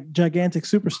like gigantic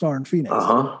superstar in Phoenix.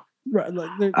 Right.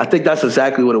 Like, I think that's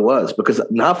exactly what it was because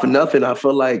not for nothing, I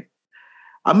feel like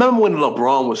I remember when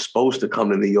LeBron was supposed to come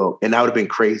to New York, and that would have been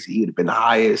crazy. He'd have been the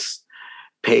highest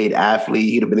paid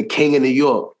athlete. He'd have been the king of New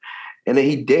York, and then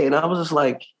he did. And I was just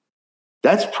like,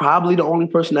 that's probably the only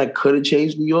person that could have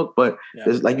changed New York. But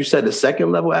like you said, the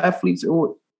second level athletes,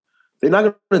 they're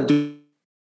not going to do,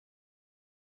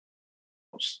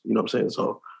 you know what I'm saying?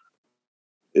 So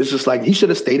it's just like he should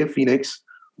have stayed in Phoenix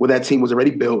where that team was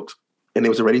already built and they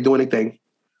was already doing their thing.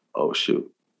 Oh,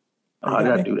 shoot. I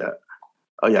got to do that.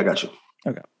 Oh, yeah, I got you.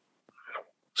 Okay.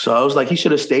 So I was like, he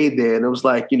should have stayed there. And it was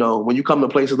like, when you come to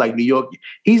places like New York,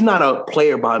 he's not a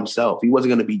player by himself. He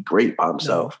wasn't going to be great by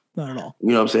himself. No, not at all. You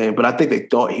know what I'm saying? But I think they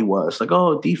thought he was. Like,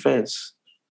 oh, defense.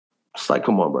 It's like,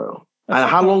 come on, bro. And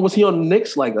how long was he on the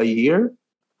Knicks? Like a year?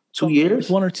 2 years?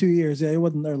 1 or 2 years. Yeah, he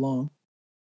wasn't there long.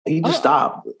 He just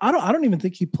stopped. I don't even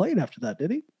think he played after that,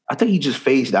 did he? I think he just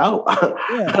phased out.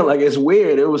 Yeah. Like, it's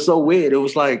weird. It was so weird. It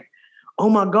was like, oh,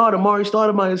 my God, Amari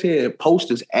Stoudemire's here.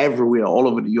 Posters everywhere, all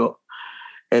over New York.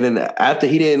 And then after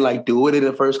he didn't do it in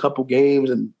the first couple games,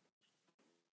 and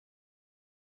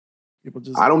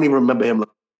I don't even remember him.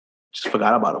 Just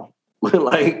forgot about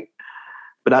him.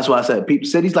 But that's why I said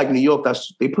cities like New York,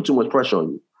 they put too much pressure on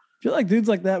you. I feel like dudes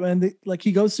like that, man.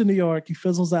 He goes to New York, he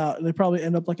fizzles out, and they probably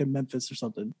end up like in Memphis or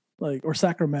something, or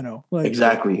Sacramento.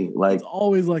 Exactly. It's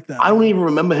always like that. I don't even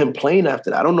remember him playing after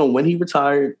that. I don't know when he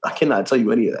retired. I cannot tell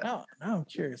you any of that. Now I'm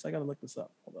curious. I gotta look this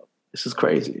up. Hold up. This is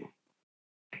crazy.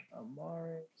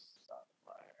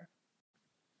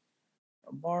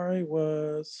 Amari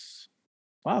was,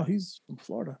 wow, he's from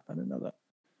Florida. I didn't know that.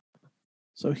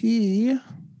 So he's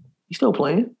still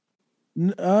playing?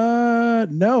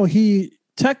 No, he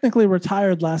technically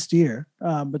retired last year,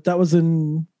 but that was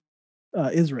in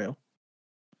Israel.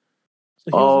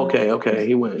 So okay.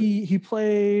 He went. He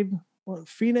played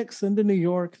Phoenix, then to New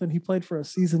York. Then he played for a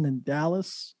season in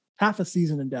Dallas, half a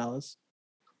season in Dallas.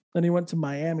 Then he went to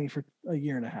Miami for a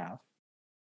year and a half.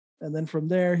 And then from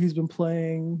there, he's been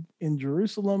playing in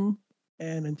Jerusalem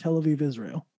and in Tel Aviv,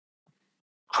 Israel.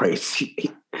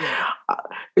 Crazy.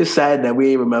 It's sad that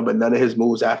we ain't remember none of his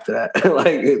moves after that.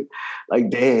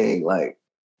 Dang.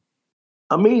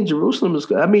 I mean, Jerusalem is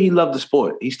good. I mean, he loved the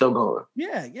sport. He's still going.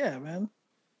 Yeah, man.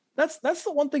 That's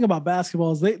the one thing about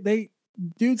basketball is they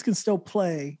dudes can still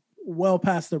play well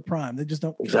past their prime. They just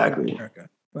don't. Exactly. America.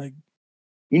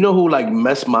 You know who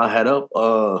messed my head up?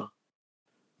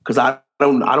 Because I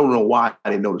don't know why I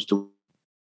didn't notice who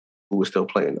was still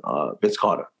playing. Vince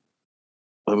Carter.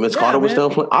 When Vince Carter was still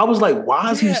playing, I was like,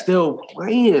 why is he still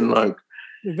playing? Like,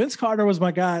 Vince Carter was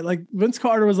my guy. Like Vince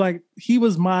Carter was like, he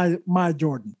was my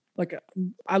Jordan. Like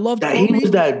I loved that. Kobe, He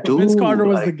was that dude. Vince Carter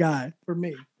was the guy for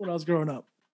me when I was growing up.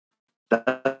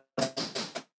 That's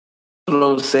what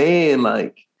I'm saying.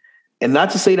 Like, and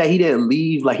not to say that he didn't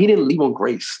leave. Like, he didn't leave on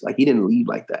grace. Like, he didn't leave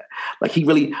like that. Like, he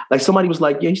really, like, somebody was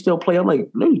like, yeah, he still play. I'm like,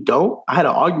 no, you don't. I had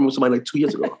an argument with somebody like 2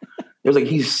 years ago. It was like,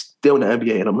 he's still in the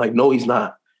NBA. And I'm like, no, he's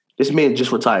not. This man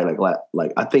just retired.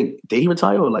 Like I think, did he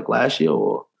retire or like last year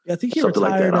or I think he something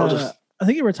retired. like that? I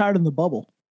think he retired in the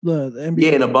bubble. The NBA.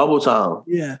 Yeah, in the bubble time.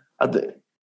 Yeah.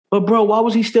 But bro, why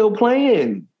was he still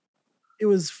playing? It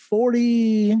was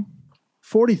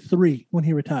 43 when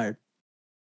he retired.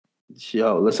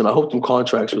 Yo, listen, I hope them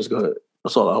contracts was good.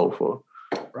 That's all I hope for.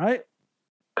 Right?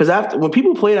 Because when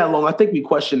people play that long, I think we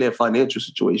question their financial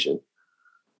situation.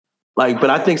 Like, but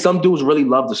I think some dudes really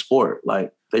love the sport.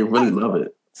 Like, they really love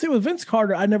it. See, with Vince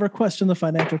Carter, I never questioned the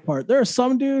financial part. There are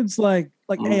some dudes like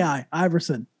AI,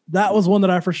 Iverson. That was one that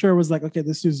I for sure was like, okay,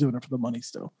 this dude's doing it for the money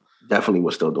still. Definitely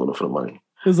was still doing it for the money.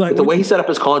 It was like, but the way he set up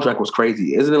his contract was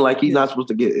crazy. Isn't it like he's not supposed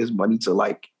to get his money to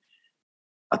like,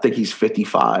 I think he's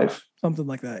 55. Something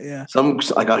like that, yeah.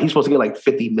 He's supposed to get like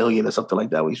 50 million or something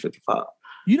like that when he's 55.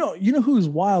 You know who's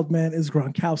wild, man, is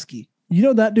Gronkowski. You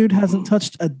know that dude hasn't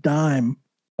touched a dime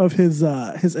of his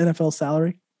NFL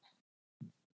salary.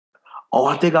 Oh,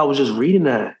 I think I was just reading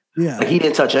that. Yeah. Like he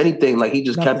didn't touch anything. Like he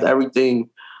just kept everything.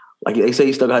 Like they say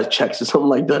he still got checks or something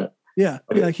like that. Yeah.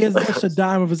 Like he hasn't touched a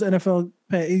dime of his NFL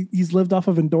pay. He's lived off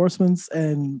of endorsements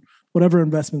and whatever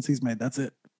investments he's made. That's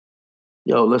it.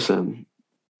 Yo, listen.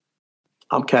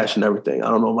 I'm cashing everything. I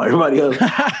don't know about everybody else.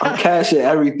 I'm cashing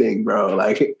everything, bro.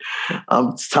 Like,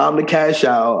 it's time to cash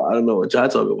out. I don't know what y'all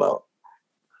talking about.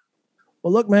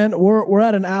 Well, look, man, we're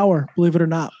at an hour, believe it or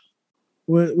not.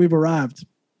 We've arrived.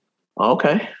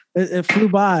 Okay. It flew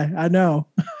by. I know.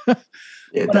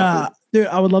 Yeah, but, dude,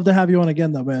 I would love to have you on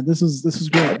again, though, man. This is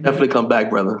great. Definitely come back,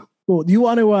 brother. Cool. Do you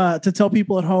want to tell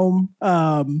people at home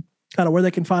kind of where they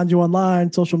can find you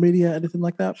online, social media, anything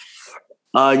like that?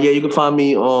 Yeah, you can find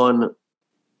me on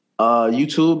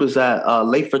YouTube is at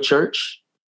Late for Church.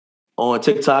 On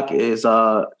TikTok is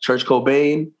Church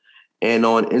Cobain. And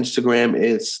on Instagram,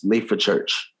 it's Late for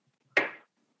Church.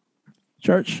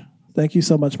 Church, thank you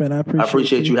so much, man. I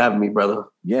appreciate you having me, brother.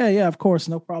 Yeah, of course.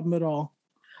 No problem at all.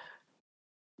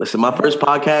 Listen, my first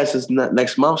podcast is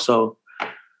next month, so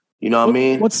you know what I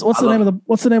mean? What's the name of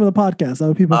the podcast?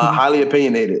 So people Highly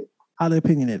Opinionated. Highly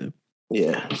Opinionated.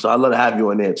 Yeah, so I'd love to have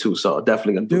you on there too. So I'm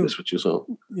definitely gonna do this with you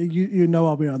soon. You know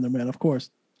I'll be on there, man. Of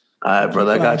course. All right,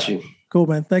 brother. I got you. Cool,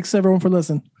 man. Thanks everyone for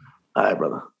listening. All right,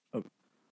 brother.